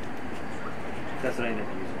 That's what I ended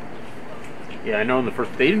up using. Yeah, I know in the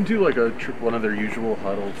first... They didn't do like one of their usual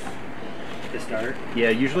huddles. To start? Yeah,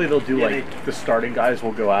 usually they'll do the starting guys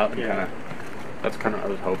will go out and Yeah. kind of... That's kind of... I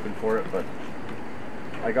was hoping for it, but...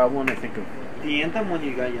 I got one, I think, of... The anthem one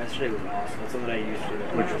you got yesterday was awesome. That's one that I used for the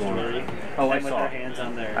Which one? story. Oh, I With saw. their hands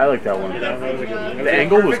on their... I like that one. Yeah, that was a good one. The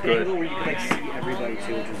angle was Perfect good. angle where you could like see everybody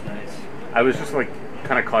too, which was nice. I was just like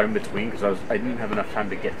kind of caught in between because I didn't have enough time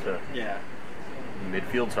to get to Yeah.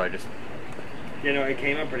 midfield, so I just... You know, it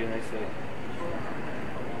came out pretty nicely.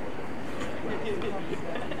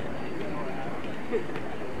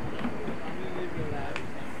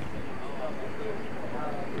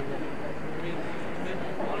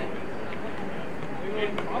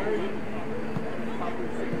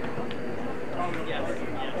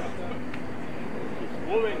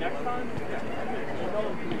 We'll win next time.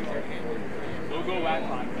 We'll go back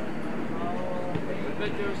time.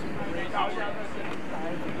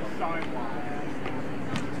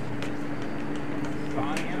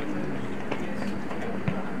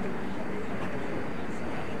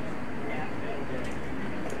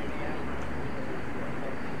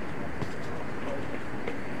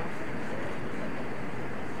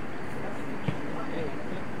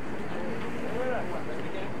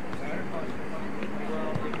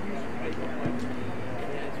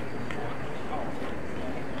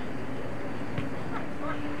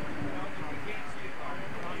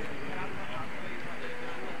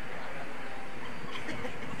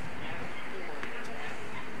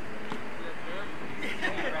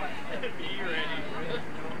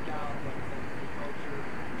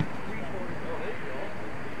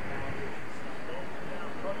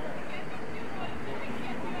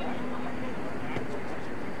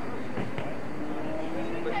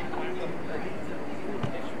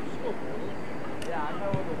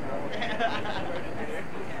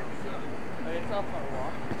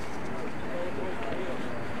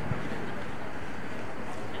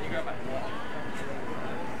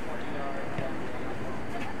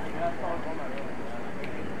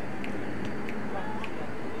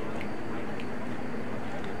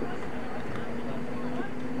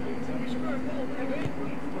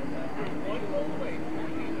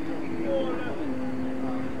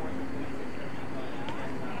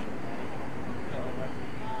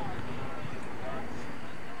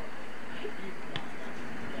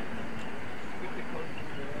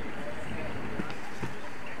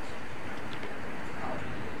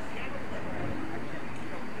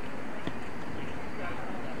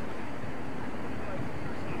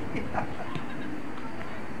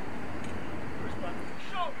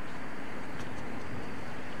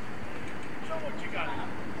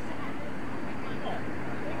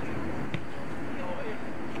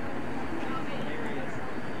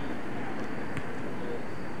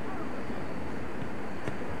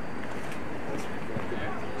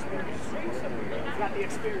 Got the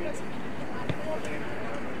experience.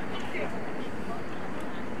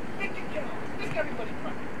 Make everybody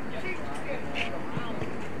cry.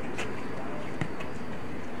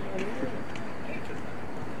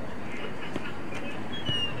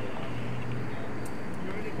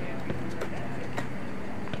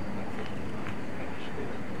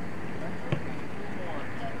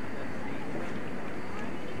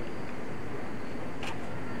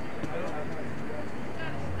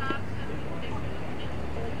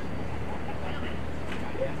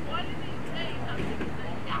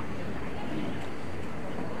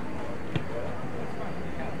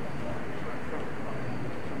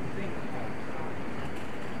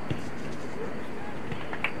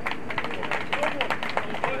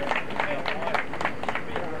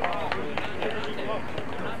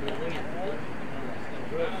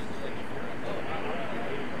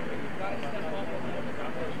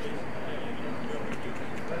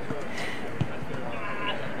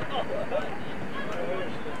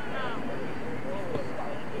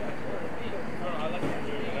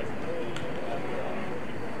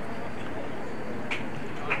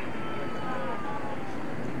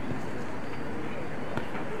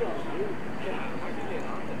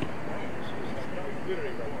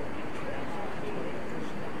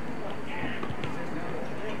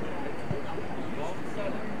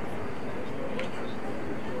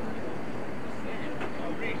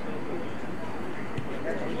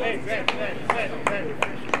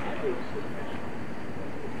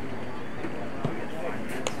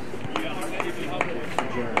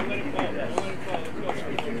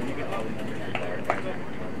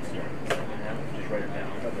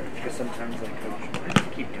 Because sometimes like coach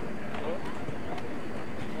keep doing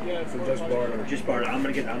that. So just Bart. Just Bart. I'm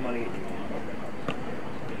gonna get.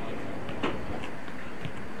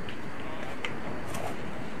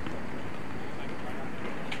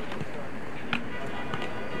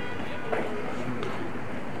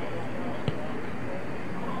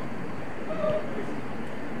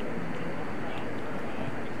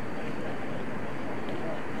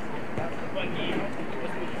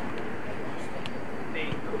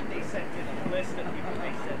 list of people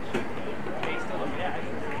they said should based on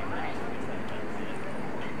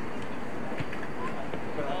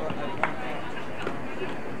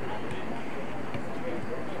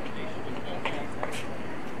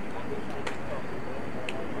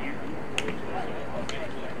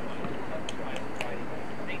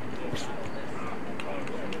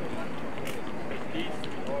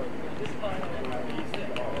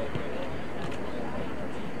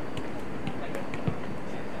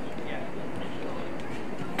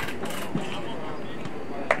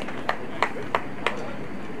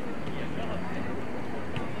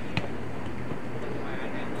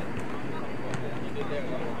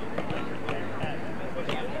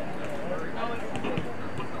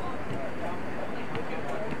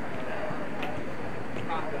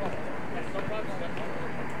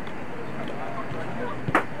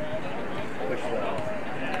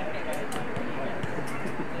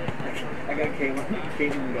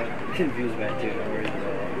Caitlin got confused by it too. Where is it?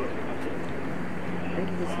 I think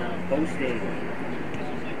it's not posting.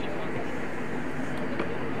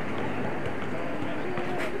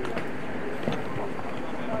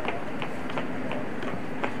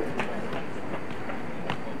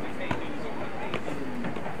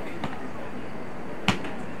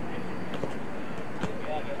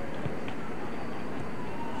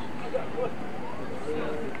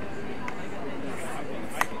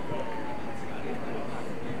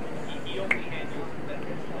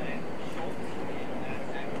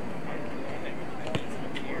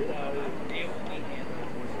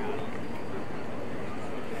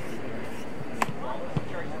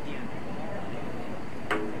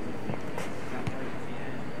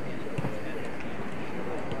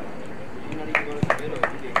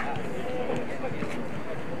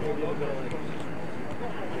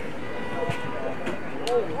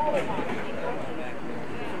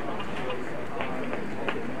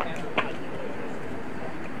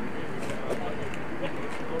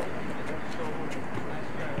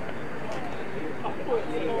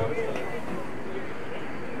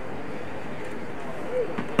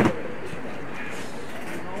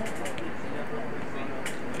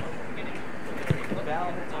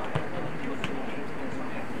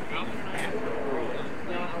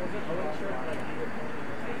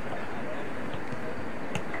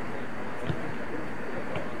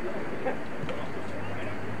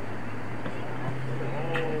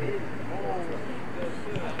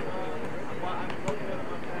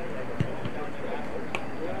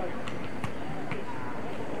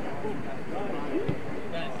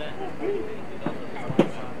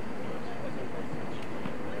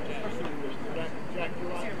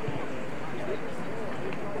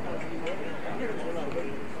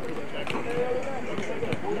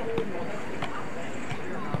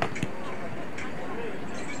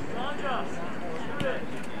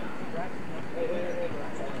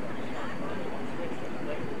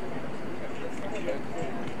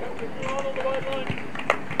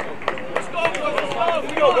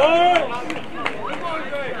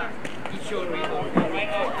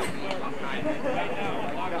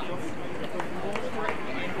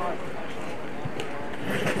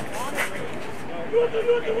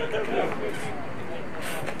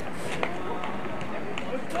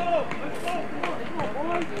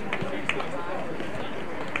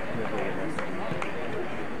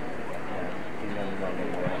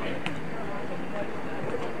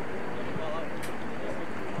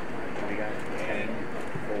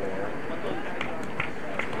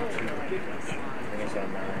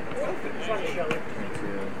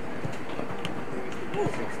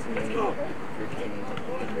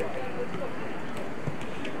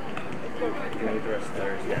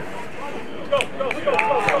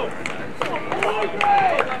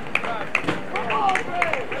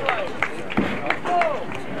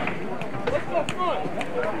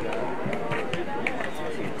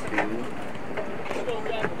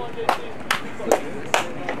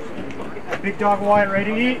 Big dog Wyatt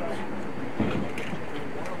ready to eat?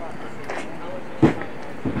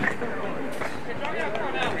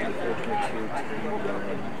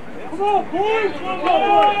 Come on, boys! Come on,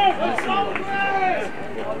 boys! Let's celebrate!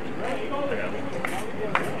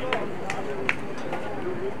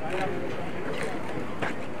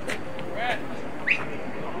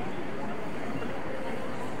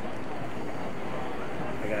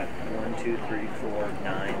 I got 1, 2, 3, 4,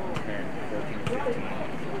 9, 10, 14, 15.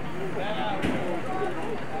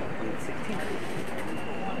 16.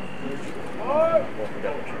 Well, for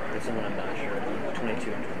double check. This one I'm not sure.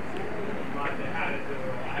 22 and 23.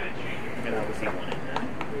 And obviously one in that.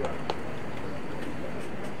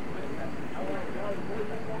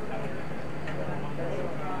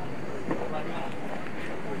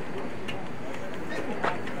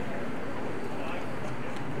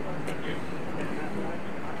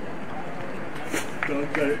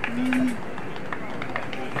 Okay. 15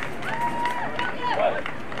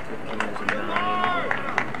 is a 9.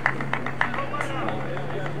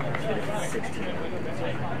 16.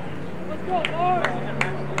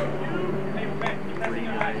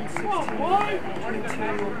 39, 16, 22,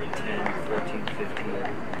 10, 14, 15,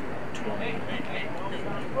 20.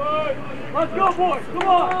 Let's go, boys! Come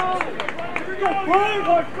on! Here we go, Brave!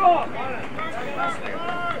 Let's go!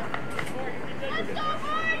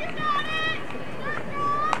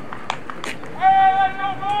 Hey, let's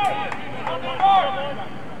go, boys!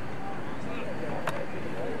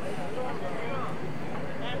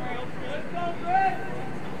 Let's go!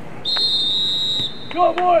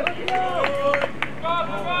 Go, boys!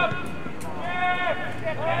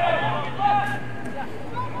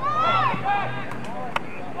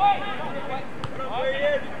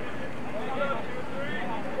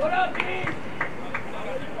 What up, team?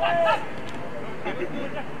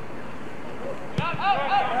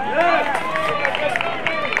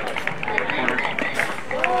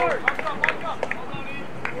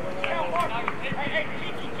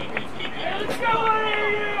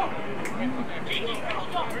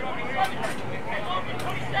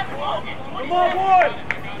 Come on, boys!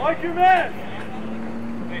 Mark your man!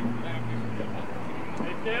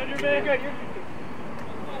 Down your man. Good.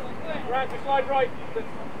 Right, just slide right.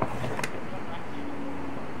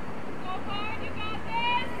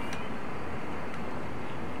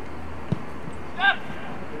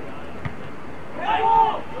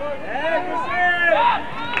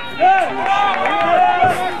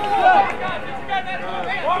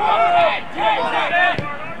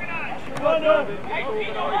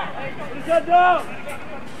 Sit down!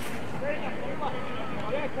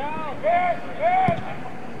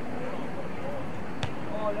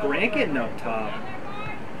 Grant getting up top.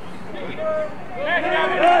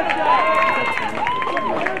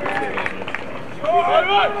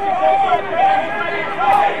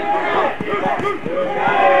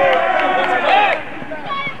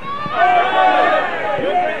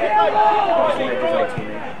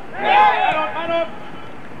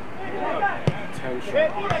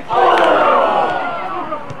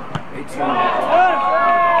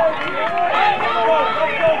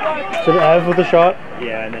 So Av with a shot?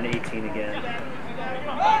 Yeah, and then 18 again.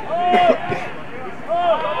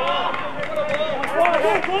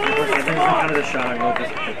 Out of the shot, I wrote this.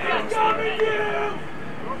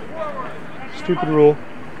 Stupid rule.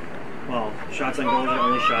 Well, shots on goal are the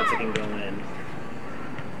only shots that can go in.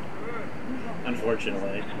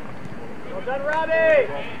 Unfortunately. Well done, Robbie!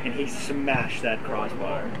 And he smashed that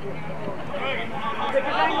crossbar. Take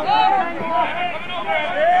his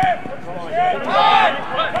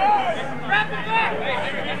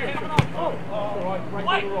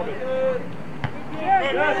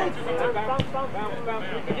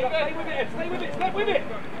angle, Stay with it, stay with it!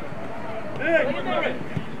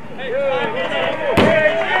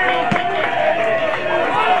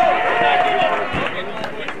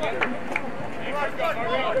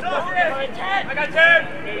 I got 10!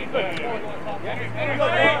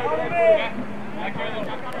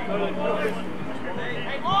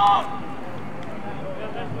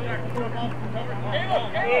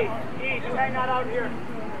 Just hang that out here.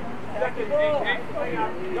 Second.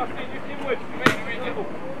 Justin, you still with.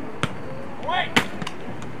 Wait!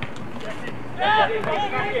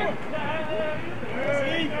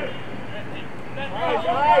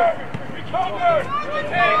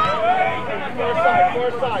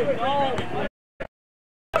 Far side.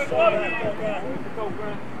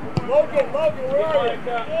 Logan, where are you?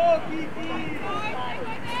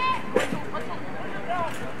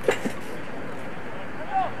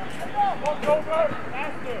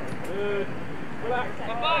 Good. Relax.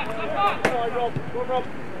 All right, Rob. Go on, Rob.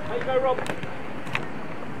 There you go, Rob.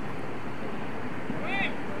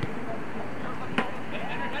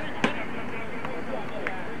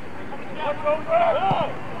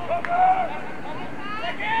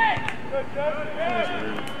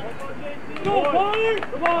 Go, Bonnie!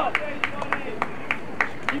 Come on!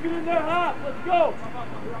 Keep it in there, half. Let's go!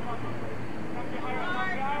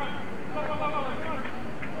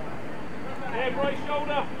 Hey, right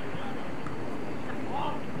shoulder.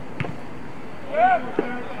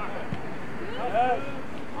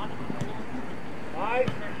 Five.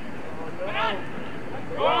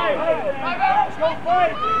 Let's go,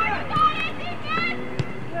 fight!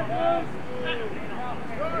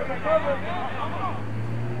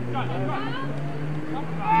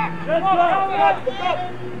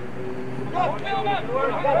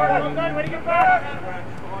 Way to get back!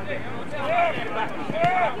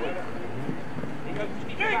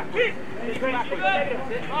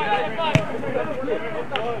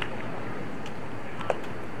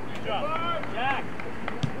 Jack.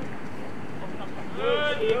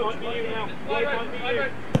 Good. It might be you now. It might be you.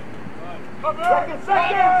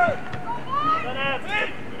 Second.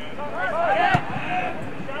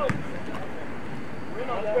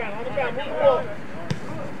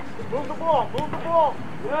 On the ground, move the ball.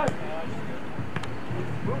 Good.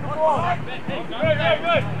 Move the ball.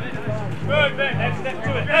 Good, Ben. Let's step to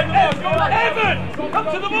it. Evan! Come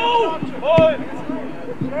to the ball! Boy!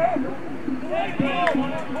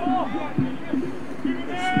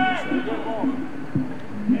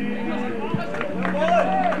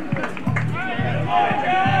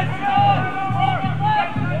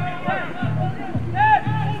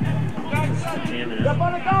 Step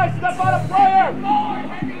on a guy, step on a player!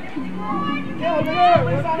 Caleb, here,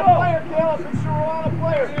 we're on a player, Caleb. Make sure we're on a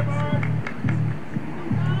player.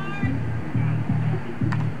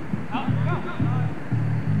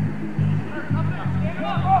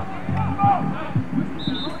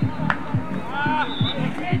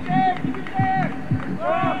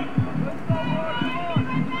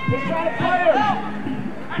 Let's try a player!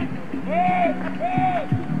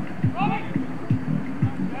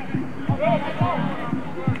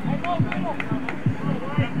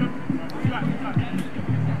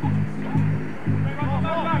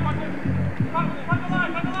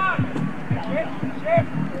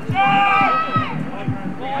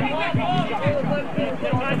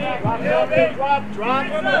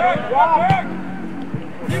 Drop.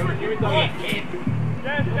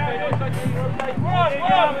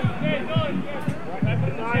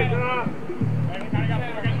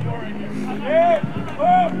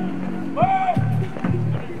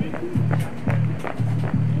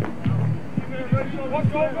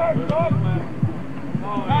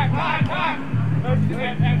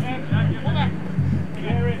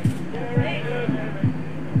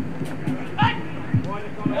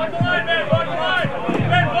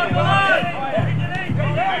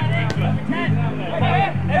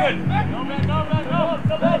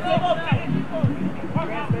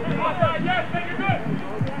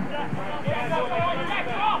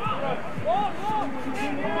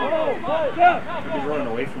 He's running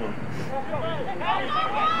away from him.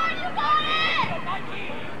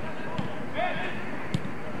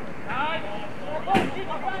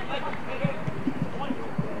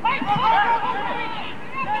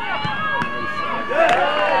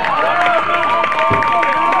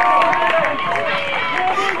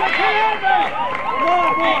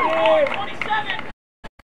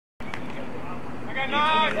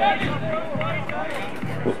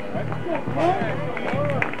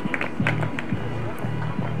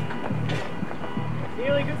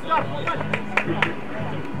 Really good stuff.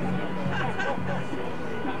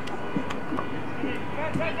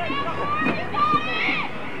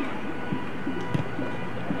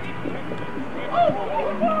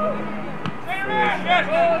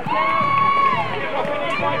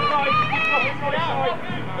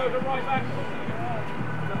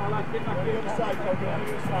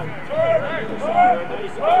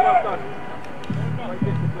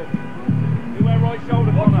 Right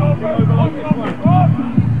shoulder, over like this one.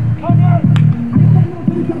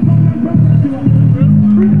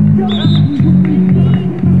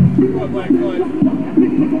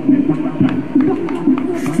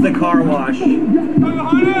 This is the car wash. Yeah.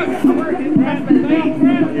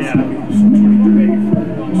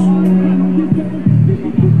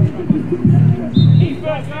 Keep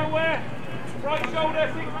first, nowhere. Right shoulder,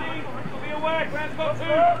 16. Be aware, Grant's got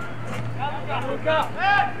two. Look up.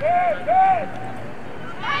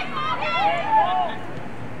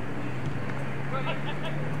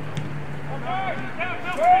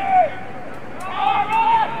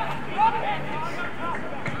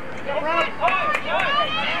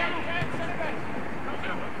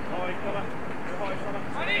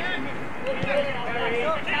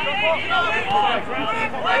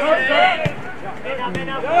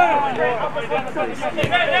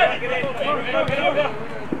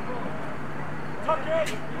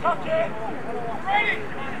 Tuck in. Ready.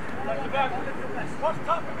 What's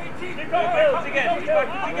top of 18? Backwards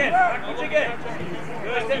again.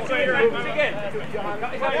 Good, step to your backwards again.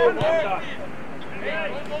 Cut his hand.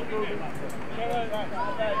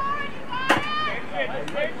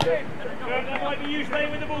 That might be you staying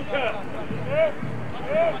with the ball, Kurt.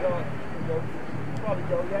 Probably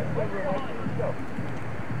go, yeah.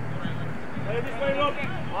 This way, Rob.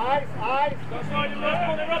 Eyes. That's right,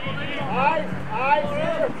 they're up. Eyes.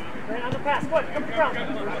 Right on the pass. Come to the ground.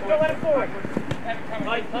 Go let it forward.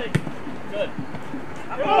 Tight. Good.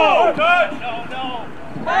 Oh, good. No.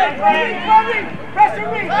 Hey, coming. Press your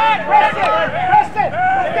knee. Press it.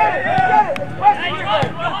 Get it. Press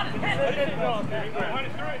it.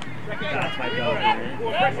 That's my goal, man.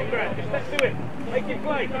 Pressing ground, just let's do it. Make it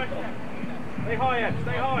play. Stay high, Ed.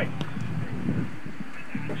 Stay high.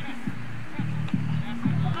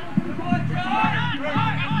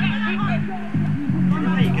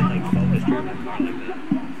 You can like focus during that car like that.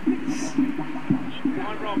 Come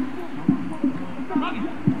on, Rob.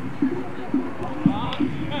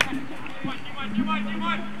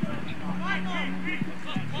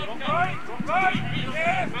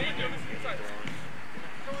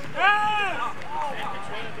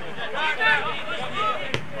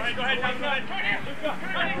 Go ahead,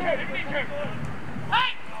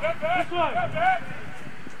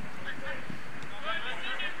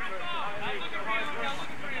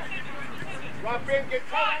 Rob in, get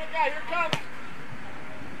covered. Here it comes.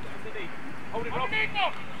 Hold it, Rob.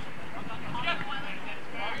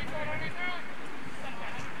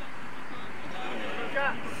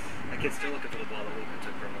 That kid's still looking for the ball that Luca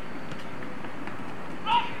took from him.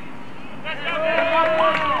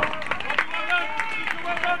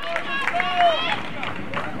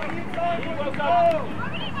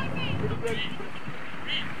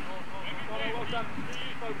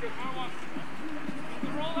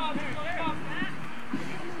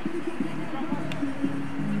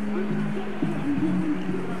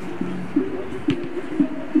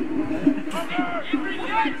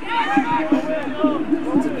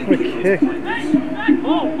 What a kick.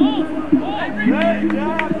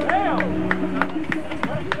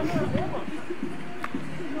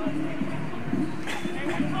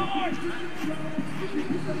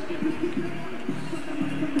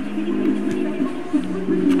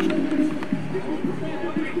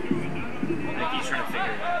 He's trying to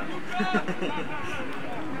figure it out.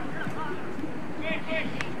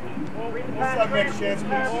 We'll sub next chance,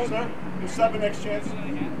 please, sir. We'll sub next chance.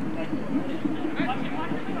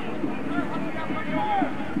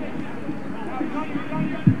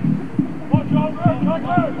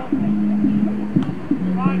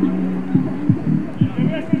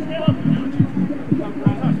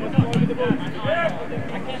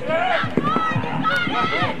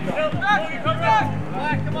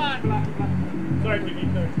 Come on. Sorry, Kiki.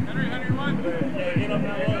 Henry, one. Yeah, get up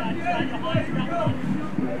now.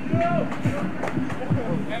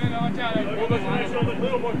 No, watch out.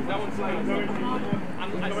 Little boy. That one's slow.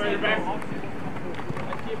 I'm your back.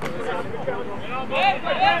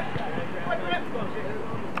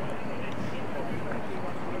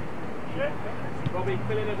 Robbie,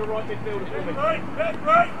 fill in as a right midfielder for me.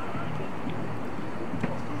 Right.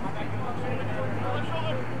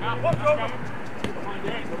 Watch over.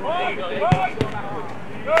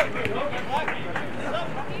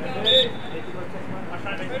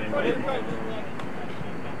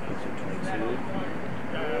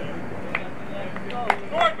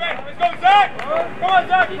 Let's go, Zach! Come on,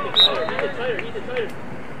 Zach! He's the tighter.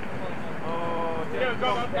 Oh, go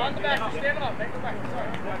on the back, stand him up, make him back. Sorry.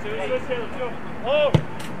 Oh!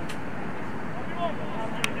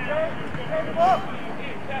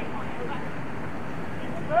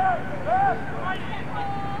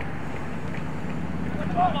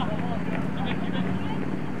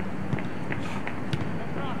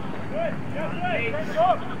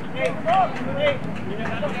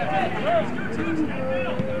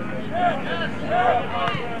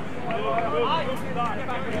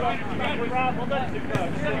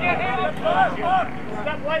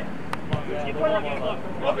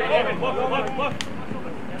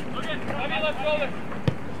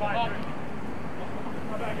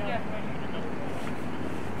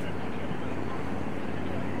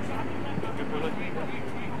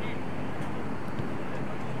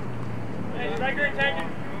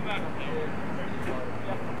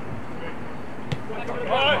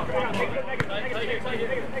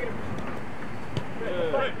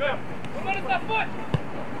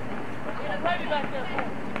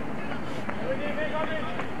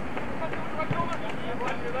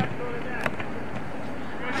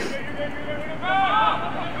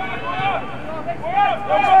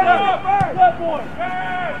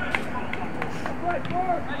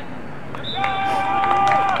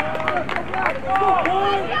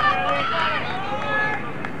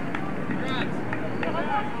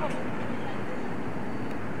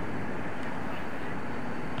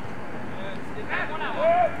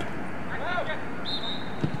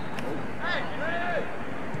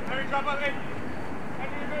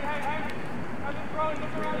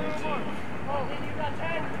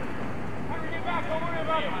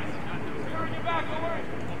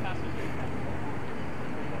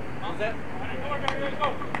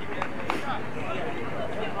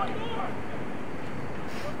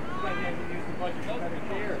 Quick,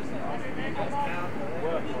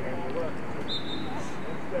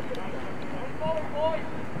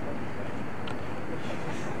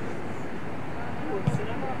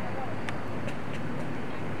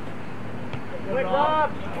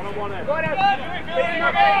 Rob. One-on-one in. Go ahead.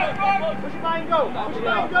 Push your mind, go. Push your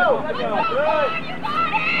mind, go. Good.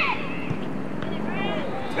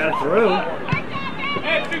 He's got it through.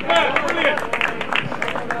 Hey, super. Brilliant.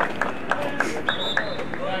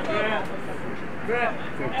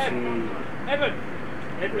 Evan.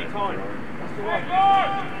 Every time. That's the one.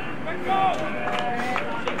 Let's go.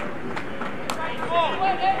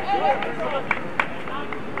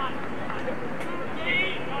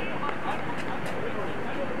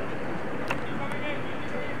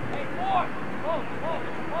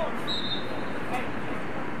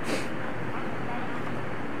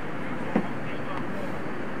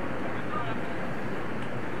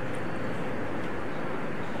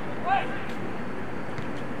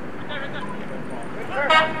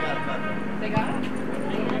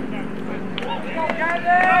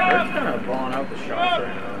 They're kind of balling out the shots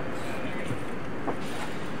right now.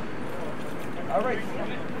 All right.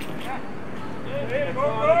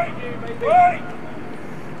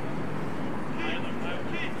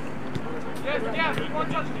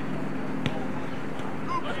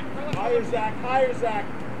 Higher, Zach. Higher, Zach.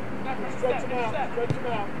 Stretch him out. Stretch him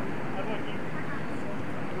out.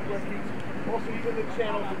 Also, he's in the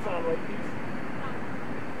channel if it's on, right, Keith?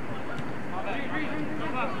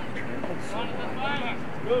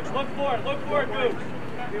 Gooch, look for it, Gooch.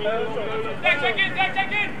 Check in.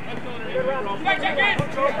 Check in.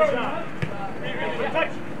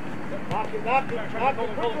 Knock it.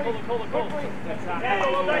 Pull it.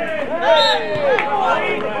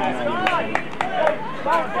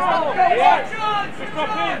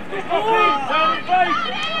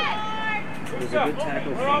 It was a good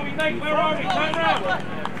tackle. Where are we, Nate? Where are we? Turn around.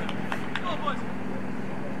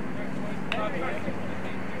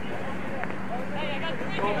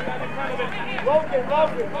 Logan.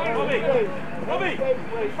 Robbie,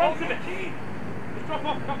 front of it. Just drop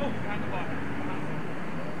off, couple.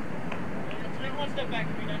 Take one step back,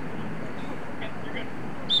 Peter. You're good.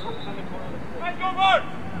 Let's go, Bart!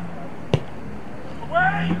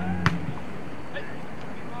 Away!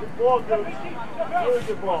 Good ball, Gooch. Very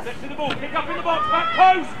good ball. Step to the ball, kick up in the box,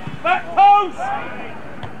 back post!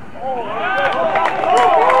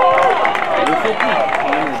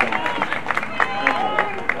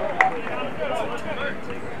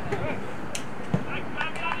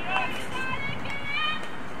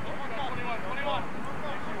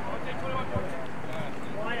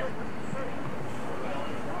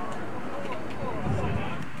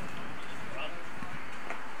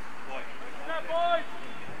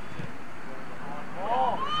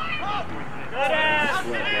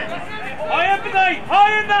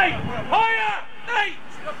 Higher, Nate!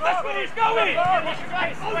 That's where he's going!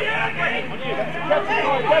 Oh, yeah, Nate!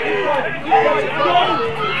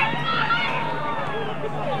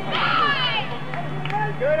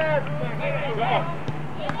 Good at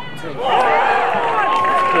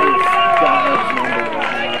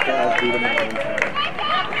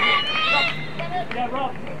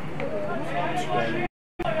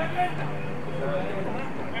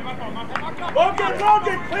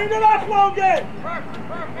Logan, clean it up, Logan!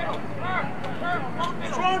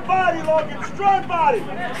 Strong body, Logan, strong body!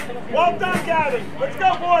 Well done, Gavin. Let's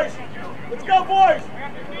go, boys!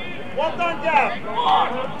 Well done, Gavin.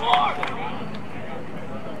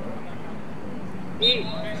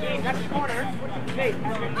 That's the corner.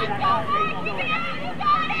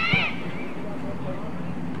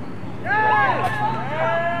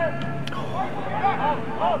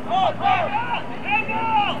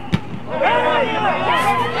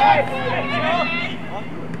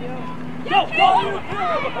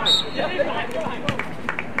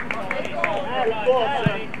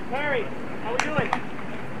 Perry, how we doing?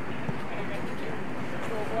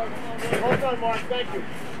 Well done, Mark. Thank you.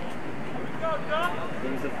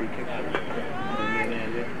 There's a free kick.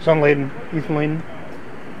 It's on Layden. Ethan Layden.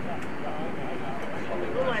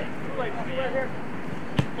 Too late. Right here.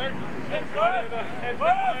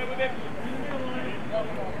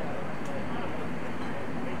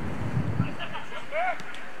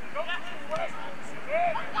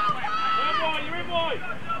 You're in, boy.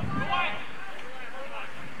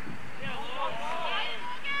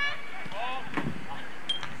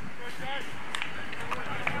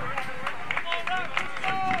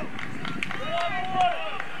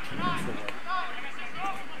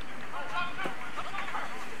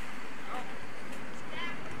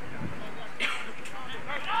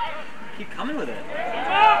 Keep coming with it.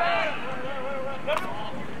 Up!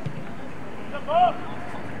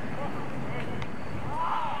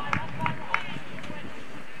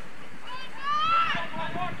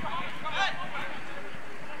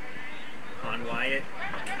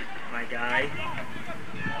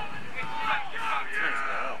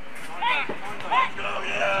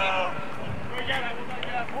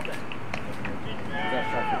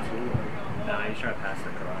 Nah, he's trying to pass it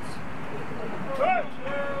across.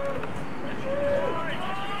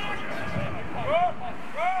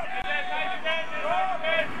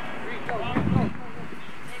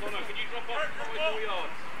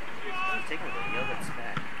 He's taking a video that's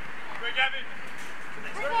back.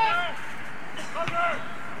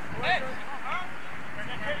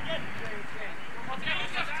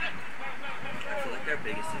 I feel like their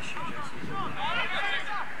biggest issue, Jesse, is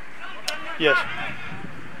Yes.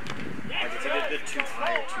 like it's either good too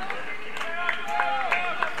high or too back.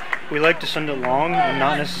 We like to send it long and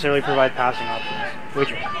not necessarily provide passing options,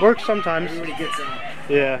 which works sometimes. Everybody gets up.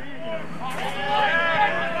 Yeah.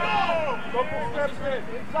 Couple steps in.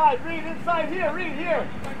 Inside, Reed, inside here, Reed, here.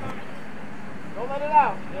 Don't let it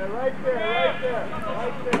out. Yeah, right there, right there,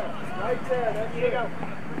 right there, right there. That's it.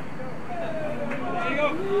 There you go.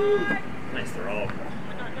 Nice throw.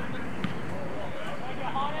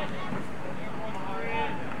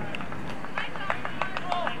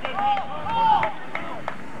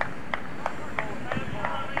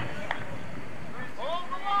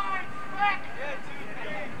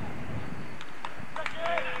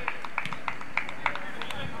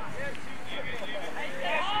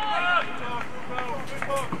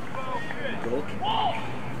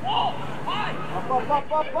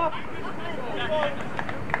 Up.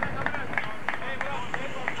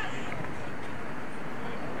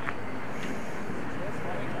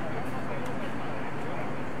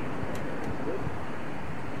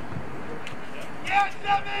 Yes,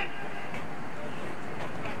 Devin!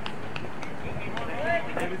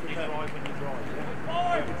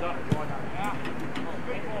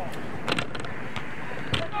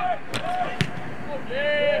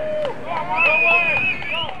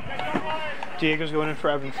 Diego's going in for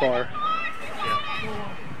Evan Farr.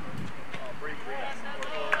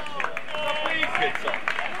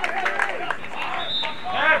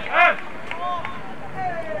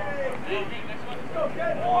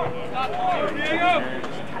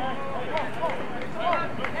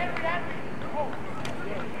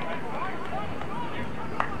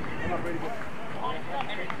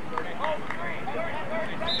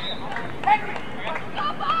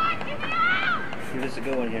 Give us a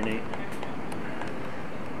good one here, Nate.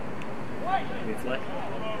 We fly.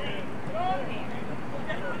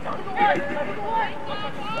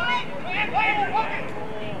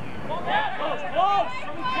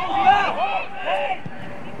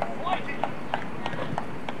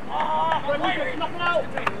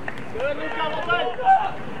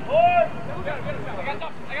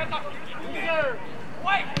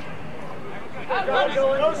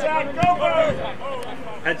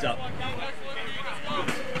 Heads up.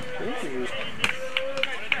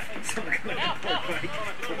 Someone coming up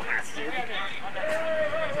blasted.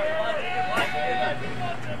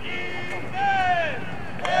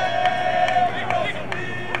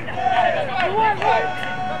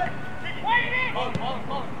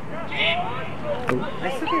 I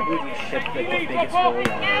still can't believe you shipped like the biggest goal ever.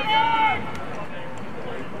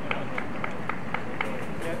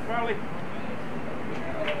 Charlie.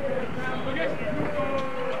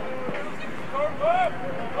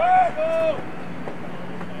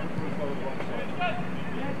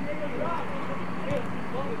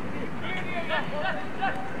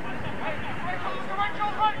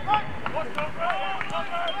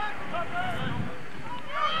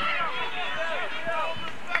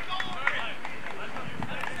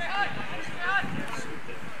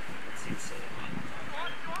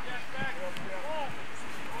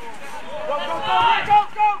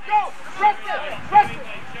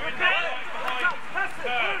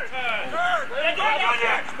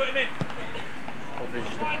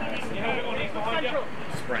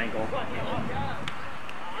 Sprangle.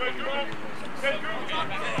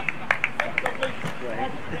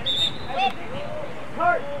 Right.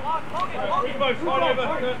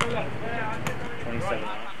 27.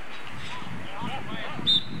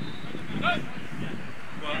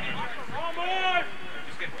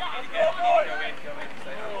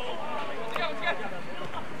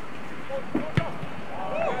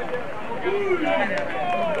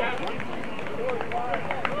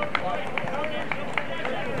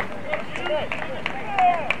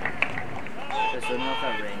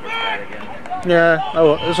 Yeah,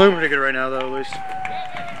 oh, it's looking pretty good right now, though, at least.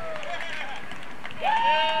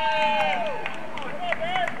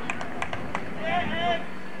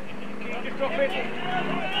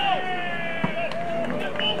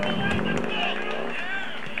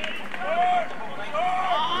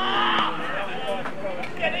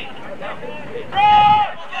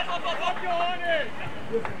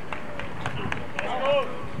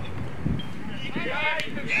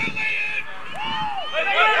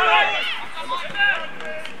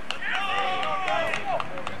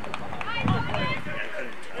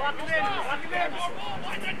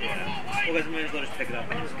 Well, guys, might as well just pick it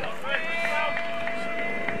up and just go.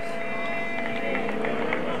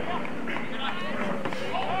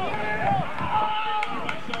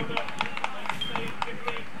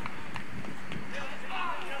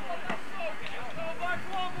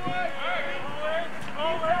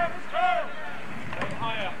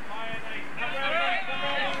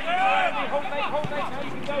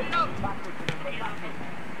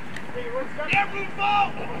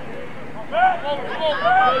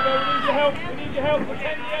 We need your help.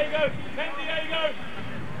 Ken Diego.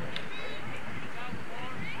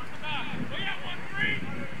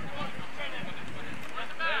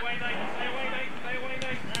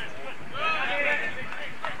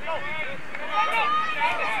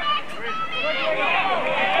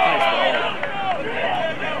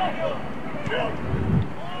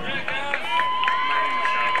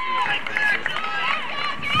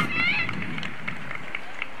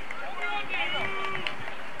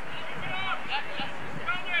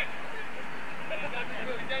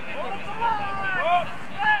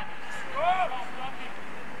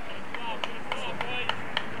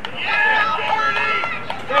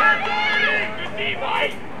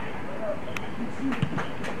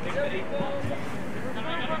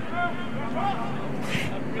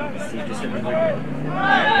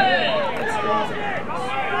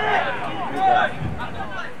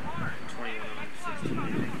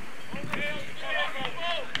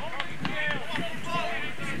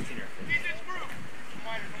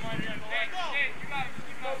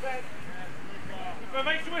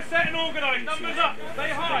 Make sure we're set and organised. Numbers up. Stay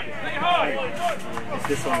high. Is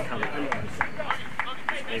this one coming?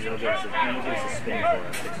 Maybe we'll give us a spin for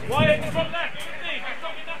us. Wyatt, front left. 15. Just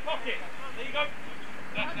lock in that pocket. There you go.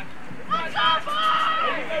 There you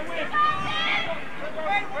go, Wim.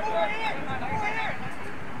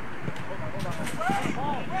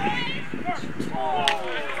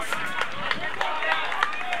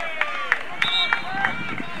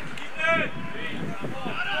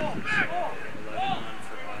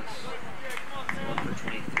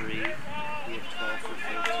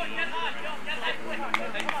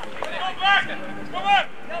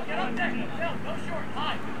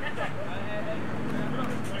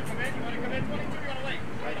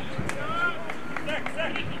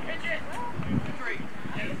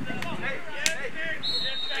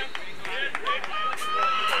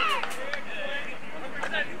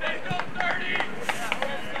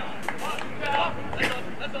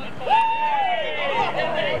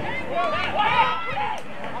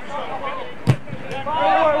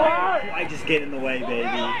 I just get in the way, baby.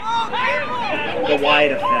 The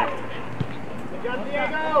wide effect.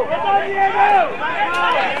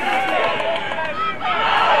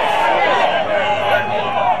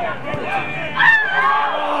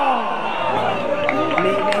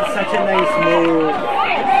 Made such a nice move.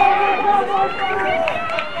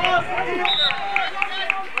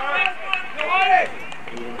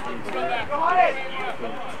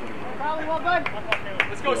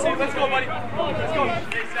 Let's go, Steve. Let's go, buddy. Let's go.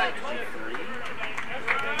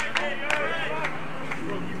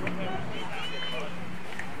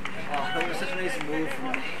 Oh, that was such a nice move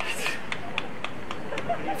from me.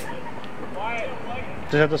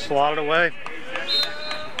 Just have to slot it away.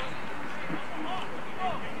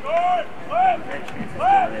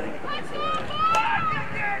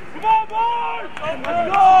 Come on, boys! Let's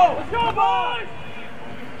go! Let's go, boys!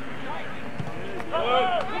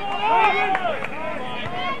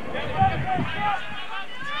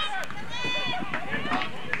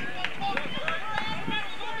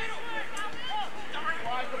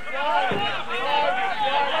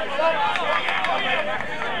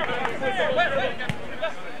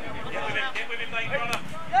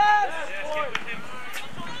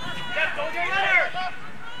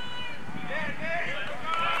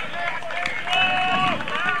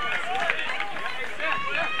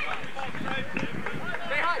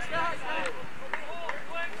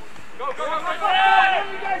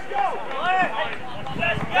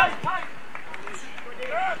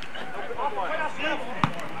 on,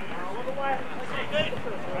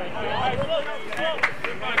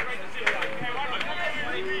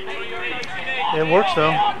 It works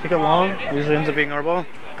though. Kick it long. Usually ends up being our ball.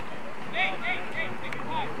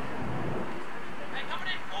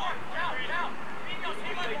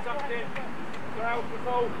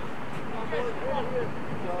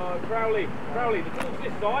 Crowley, the ball's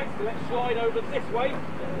this side, so let's slide over this way.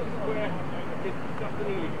 Where Justin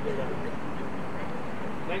Ely can do that.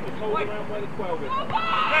 Then just hold around where the 12 is.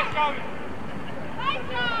 Let's go!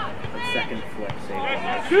 Second flip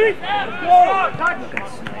save. Shoot! Let's go! Looking to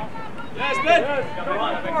snipe. Yes, Ben!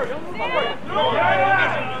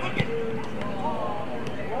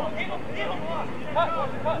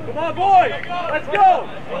 Come on, boys! Let's go!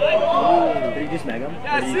 Did he just meg him?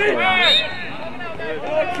 That's it!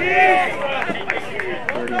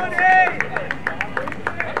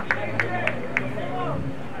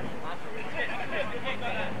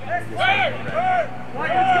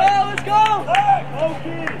 Let's go!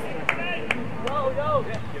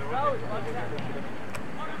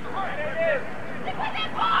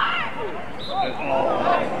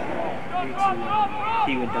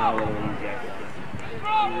 He went down a little easier.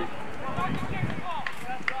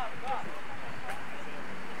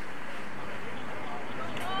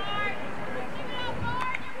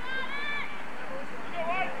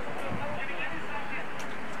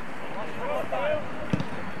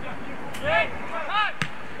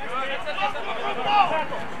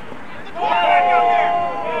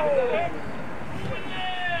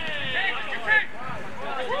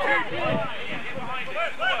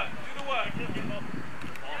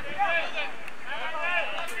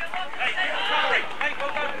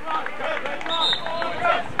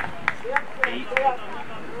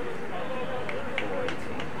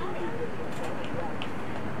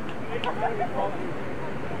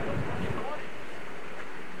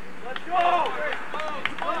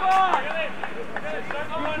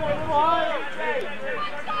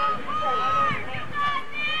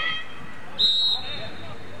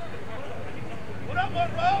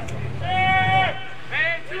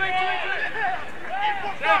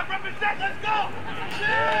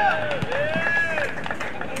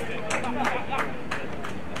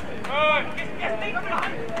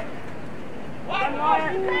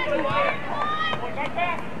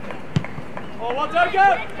 Oh, well done, go!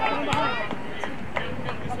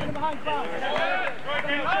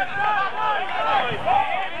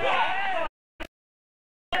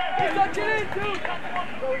 He's touching in, too!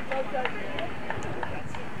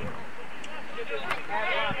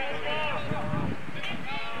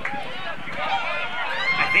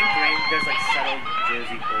 I think there's like settled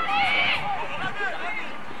jersey pulls and stuff.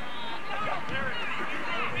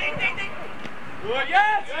 Good,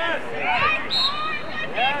 yes!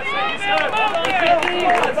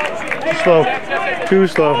 Slow. Too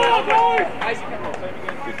slow.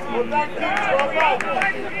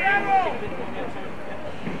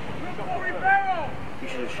 You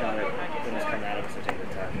should have shot it when it's coming out of us to take the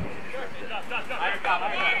touch.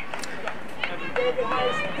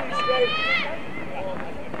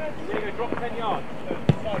 Drop 10 yards.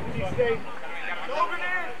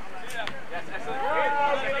 Yes, excellent.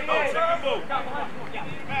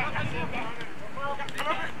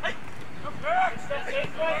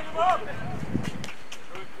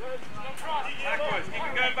 Backwards, keep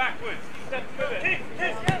it going backwards. Step to it.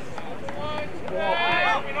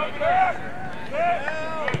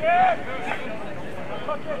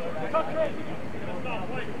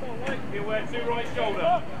 Be aware, two right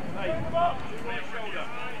shoulder. Hey, two right shoulder.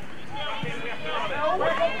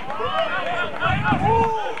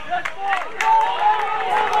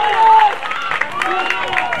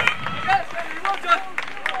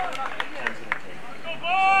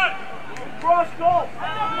 Cross goal!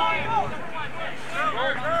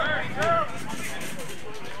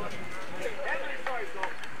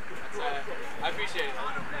 I appreciate it.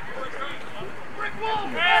 Brick wall!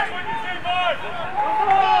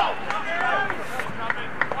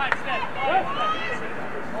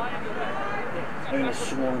 I'm gonna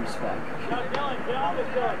swarm spec.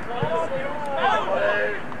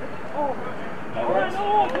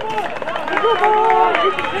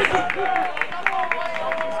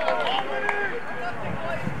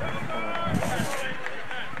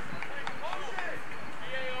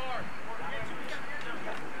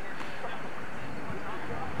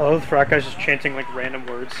 I love the frat guys just chanting like random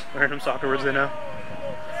words, random soccer words they know.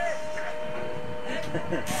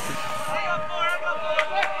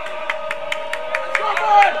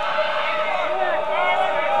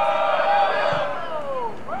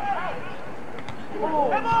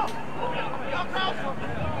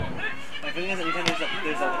 My feeling is every time there's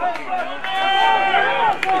a fucking round,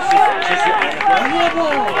 it's just your eye.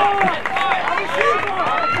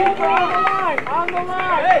 On the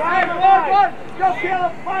line! Hey, run! Go,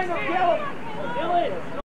 Caleb! Find him, Caleb!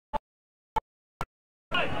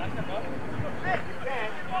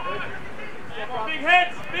 Big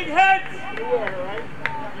heads! Big heads!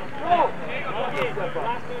 Go!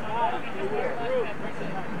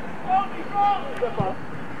 Step up.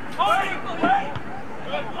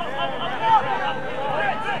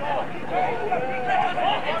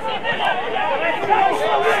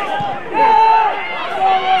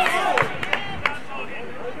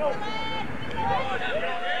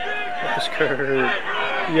 Yes, Kurt.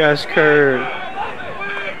 Yes, Kurt.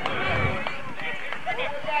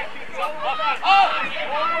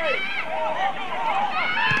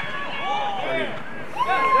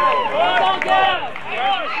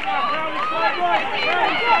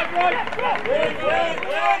 He's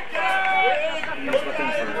looking for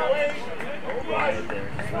Wyatt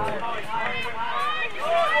there.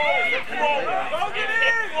 Go get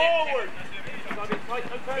in! Forward!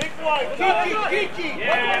 Big one! Kiki!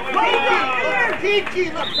 Kiki!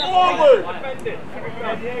 Look forward!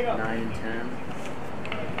 9 and 10.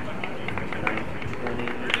 9 and 20.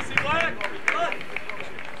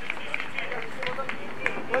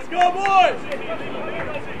 Let's go, boys!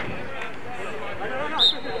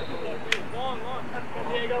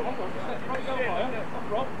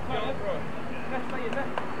 Go!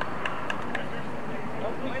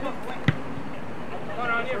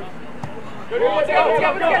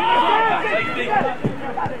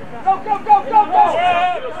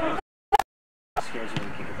 Scares you when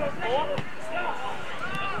you kick it back.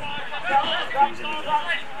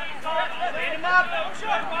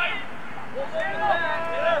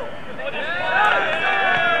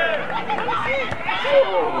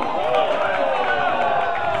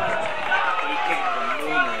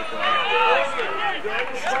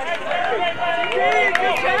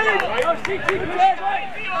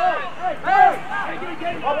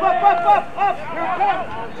 Up! Here it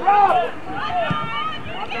comes! Drop!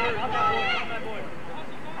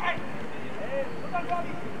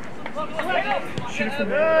 Shoot from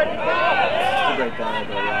there. It's a great ball,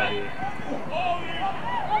 though, Robbie.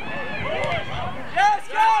 Yes,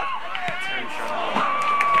 go! Time shot.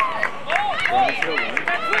 Robbie's still winning.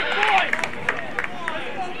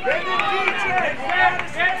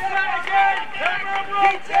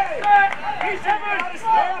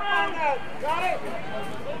 Got it!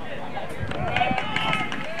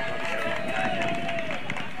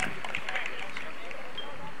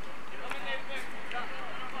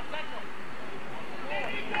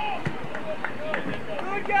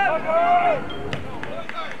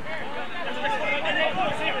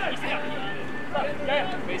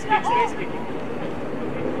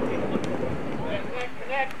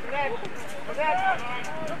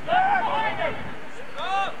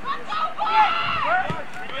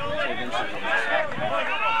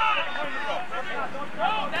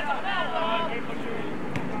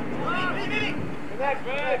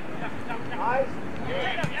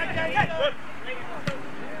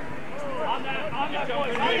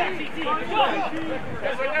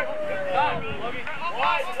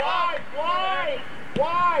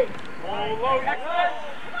 Wide! Oh, low, next one!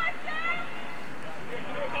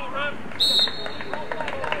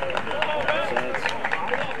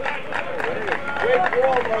 Great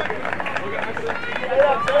ball, Logan. Stay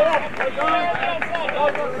up.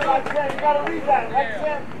 You gotta read that.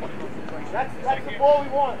 That's the ball we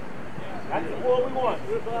want. That's the ball we want.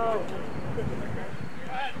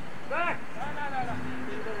 Back!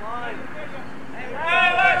 Hey,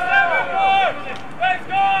 let's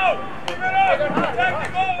go! Give it up!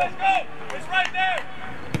 Technical, let's go! It's right there!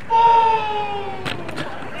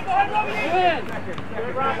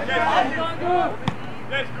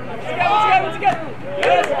 Let's go!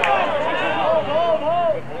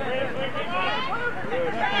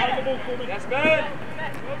 That's good!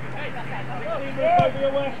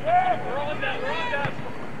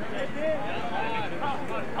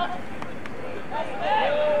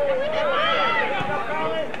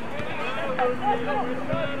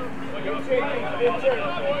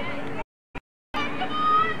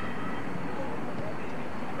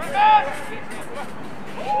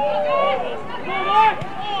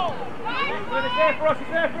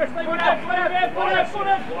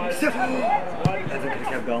 I think he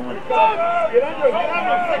kept going.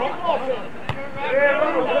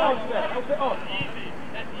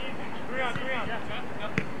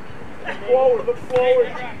 Forward, look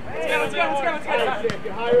forward. Let's go.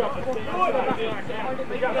 Get higher up. Let's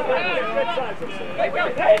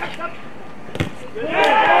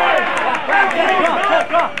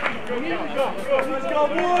go,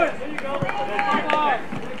 boys.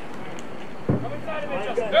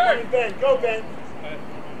 Ben, go, Ben.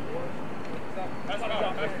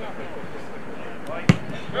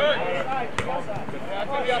 Good.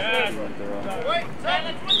 Wait,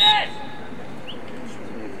 let's win this!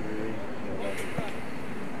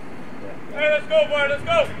 Hey, let's go, boy, let's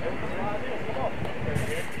go!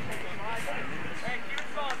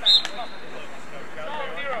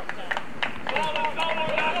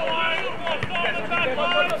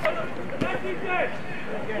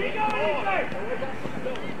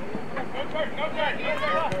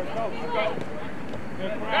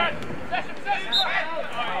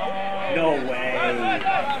 No way.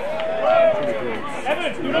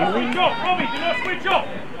 Evans, do not switch off. Robbie, do not switch off.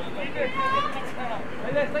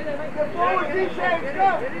 Forward, DJ, go.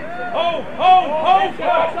 Hold.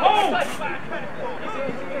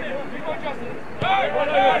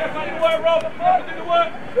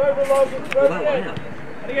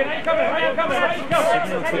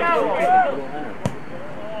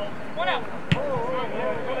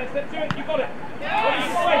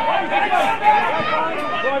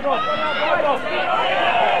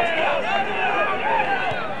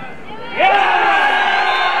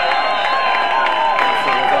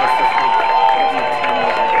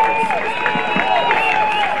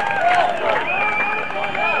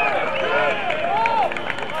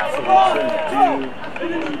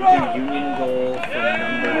 Union goal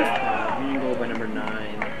by number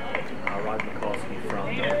 9, Rod McCallsky from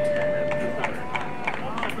number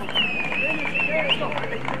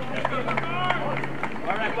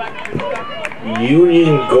 10.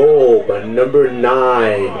 Union goal by number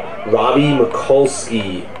 9, Robbie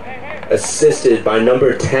Mikulski, assisted by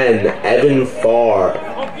number 10, Evan Farr.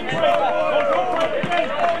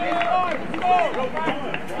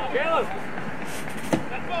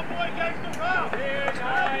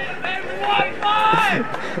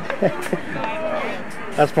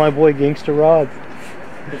 That's my boy Gangster Rod.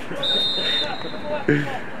 It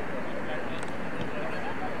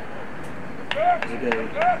was a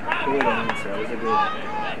good answer. It was a good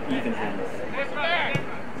even hand.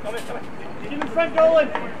 In front, Dolan.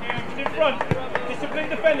 In front. Discipline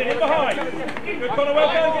defending. In behind. Good, Connor.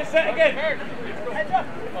 Well done. Get set again.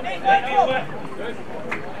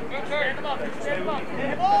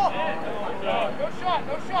 No shot.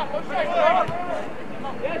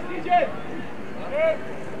 Yes, DJ.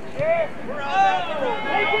 We're on.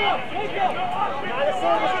 Take up. Gotta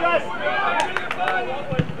service stress.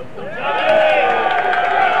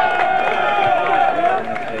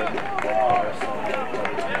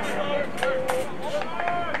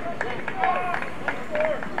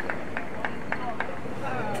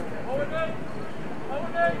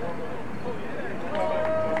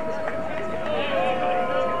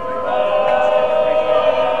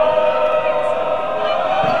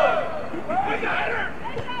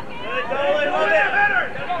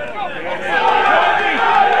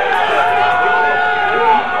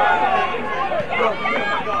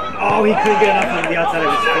 Oh, he couldn't get enough on the outside of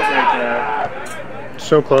his foot right there.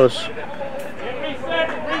 So close. If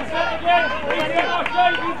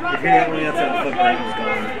you're getting on the outside of the foot, Brayton's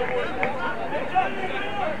gone.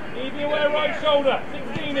 Easy away, right shoulder.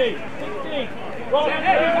 16 each. 16. Robbie,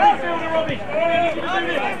 right shoulder, Robbie. Robbie, I need you to do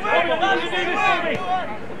this. Robbie, I need you to do this for me.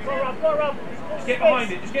 Go up. Just get behind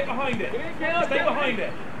it. Stay behind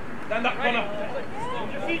it. Stand up, Connor.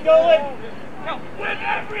 Your feet going. With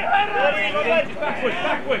every header. Just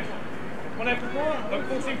backwards. Come on, don't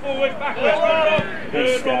force him forward. Backwards.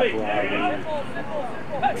 Good, Robbie.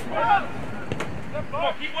 Come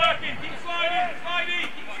on, keep working. Keep sliding.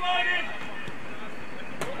 Keep sliding.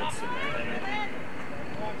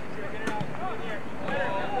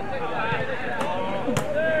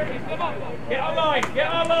 Get our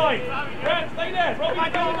line. Grant, stay there. Robbie,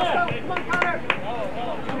 stay there. Come on, Connor.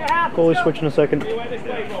 Goalie switch in a second. This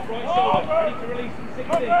way, Rob. Right shoulder. Ready to release in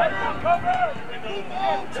 16.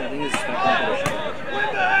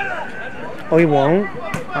 Oh, he won't?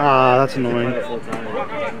 Ah, that's annoying.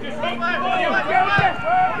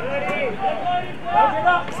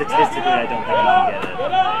 Statistically, I don't think he can get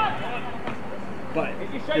it. But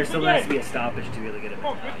there still has to be a stoppage to really get it. You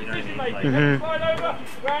know what I mean? Like, Slide over.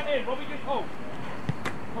 Grant in. Robbie, just hold.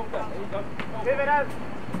 Hold that. There you go. Pivot out.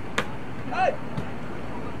 Hey.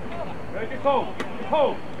 Just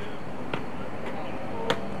hold.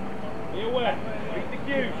 Be aware. Read the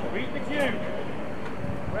cues.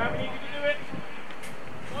 We're having you to do it.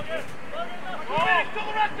 Finish to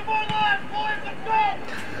the rest of our lives, boys. Let's go.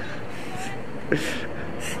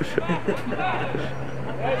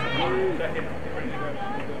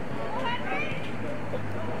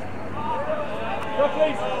 Go,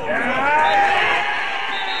 please.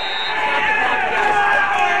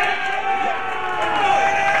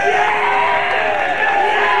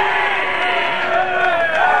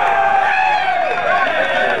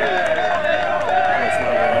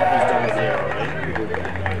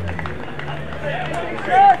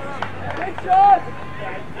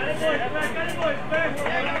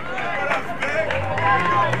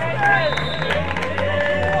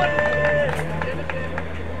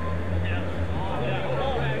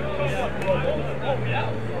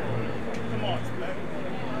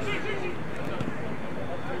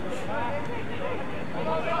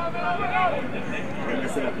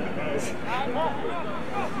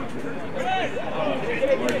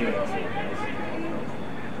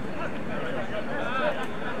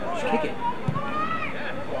 kick it.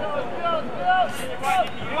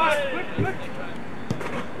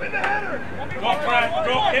 Drop, Brad.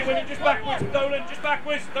 Drop. Hit when you just just backwards, Dolan, just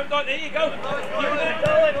backwards. Don't die. There you go. Keep it there.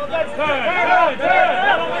 Turn.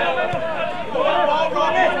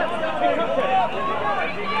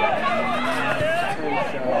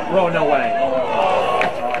 Oh, no way.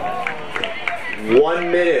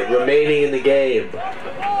 1 minute remaining in the game. Bro, I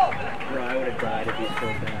would have cried if he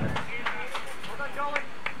scored that.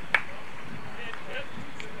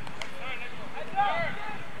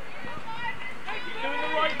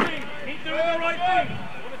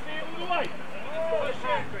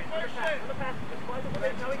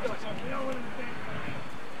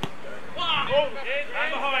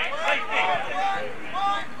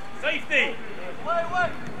 Safety!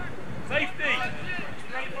 Safety!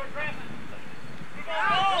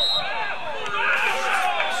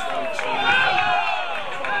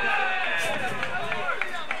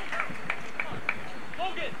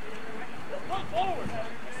 Logan! Look forward!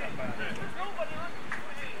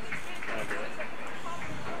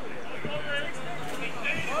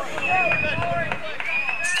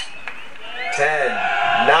 10,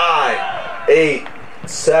 9, 8,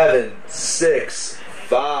 7, 6,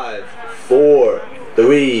 5, 4,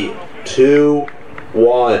 3, 2,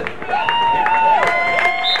 1.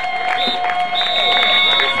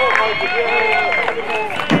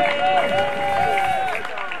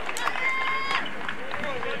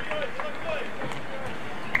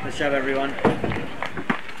 Nice job, everyone.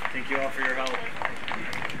 Thank you all for your help.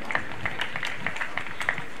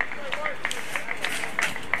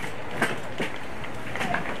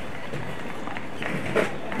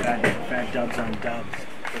 Bad dubs on dubs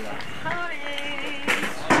for the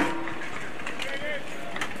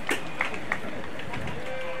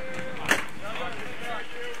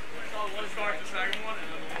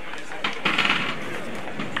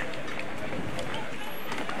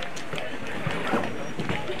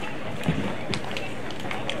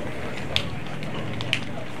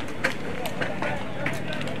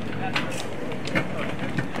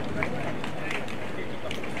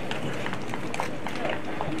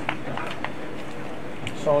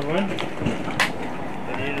Solid win. They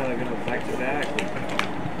needed to go back-to-back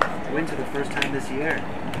win for the first time this year.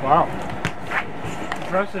 Wow.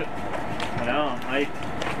 Impressive. I know, I'm hyped.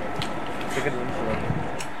 It's a good win for them.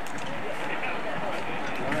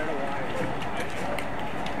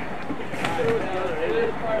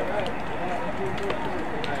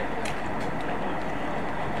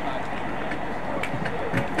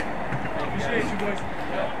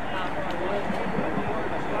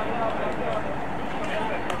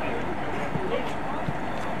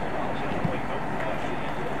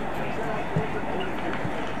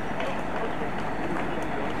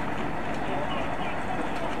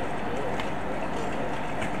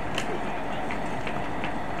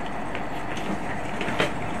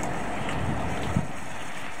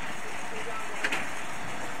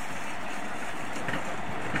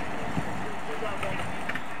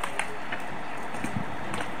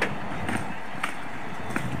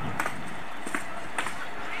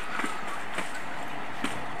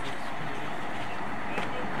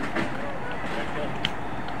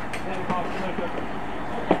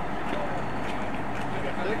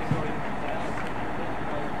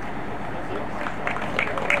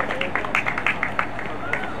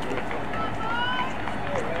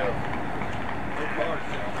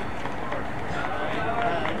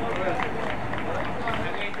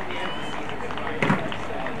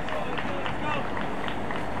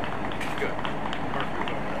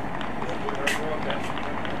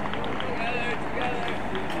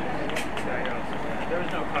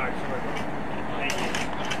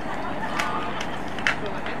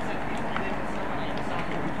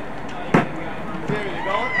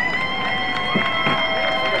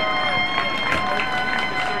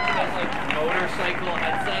 Motorcycle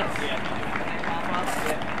headsets? Yeah. Pop-ups?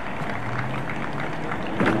 Yeah.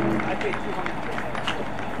 I paid $200.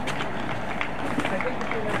 I think if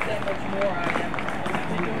you want that much more, I am.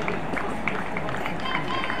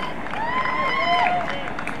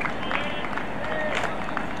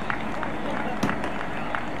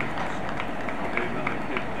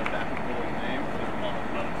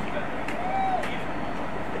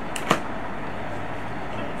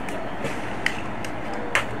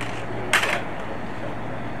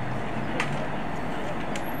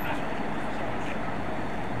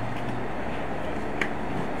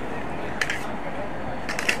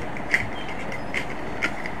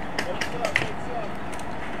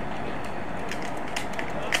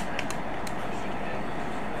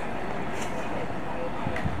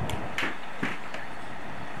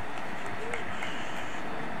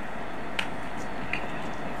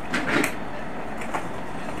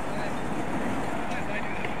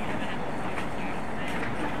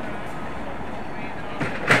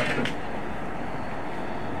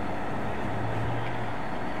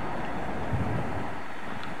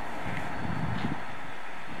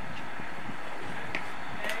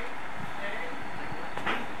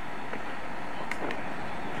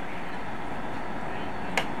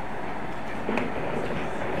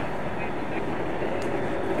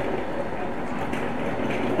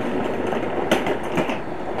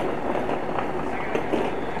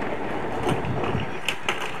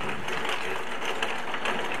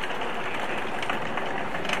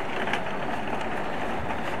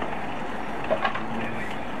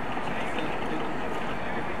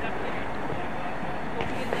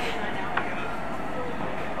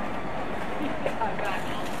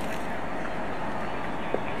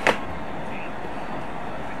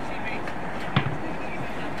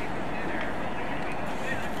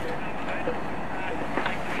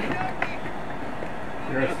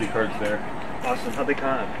 there. Awesome. How'd they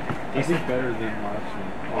come? I think better than last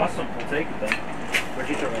one. Awesome. We'll take it then. Where'd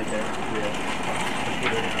you throw right there?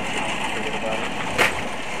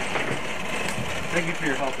 Thank you for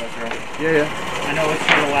your help, Ezra. Yeah. I know it's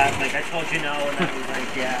sort of last. Like I told you no, and I was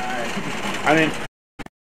like, yeah. I mean,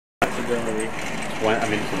 Possibility.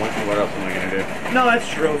 what else am I gonna do? No, that's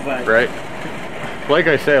true, but Right. Like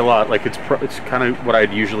I say a lot, like it's kind of what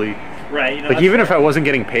I'd usually right. You know, like. Even if I wasn't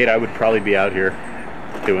getting paid, I would probably be out here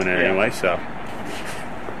doing it anyway. So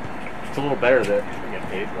it's a little better that I get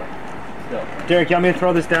paid, but still. Derek, you want me to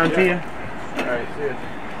throw this down to you? All right, see you.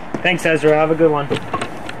 Thanks, Ezra. Have a good one.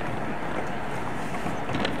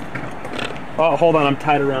 Oh, hold on. I'm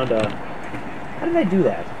tied around. How did I do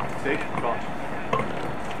that? See?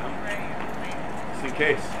 Just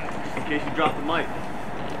in case you drop the mic.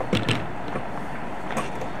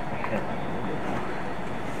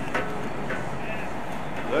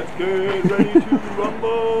 Let's get ready to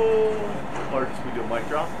rumble. Or just we do a mic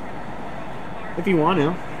drop? If you want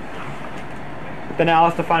to. But then I'll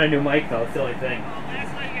have to find a new mic, though. It's the only thing.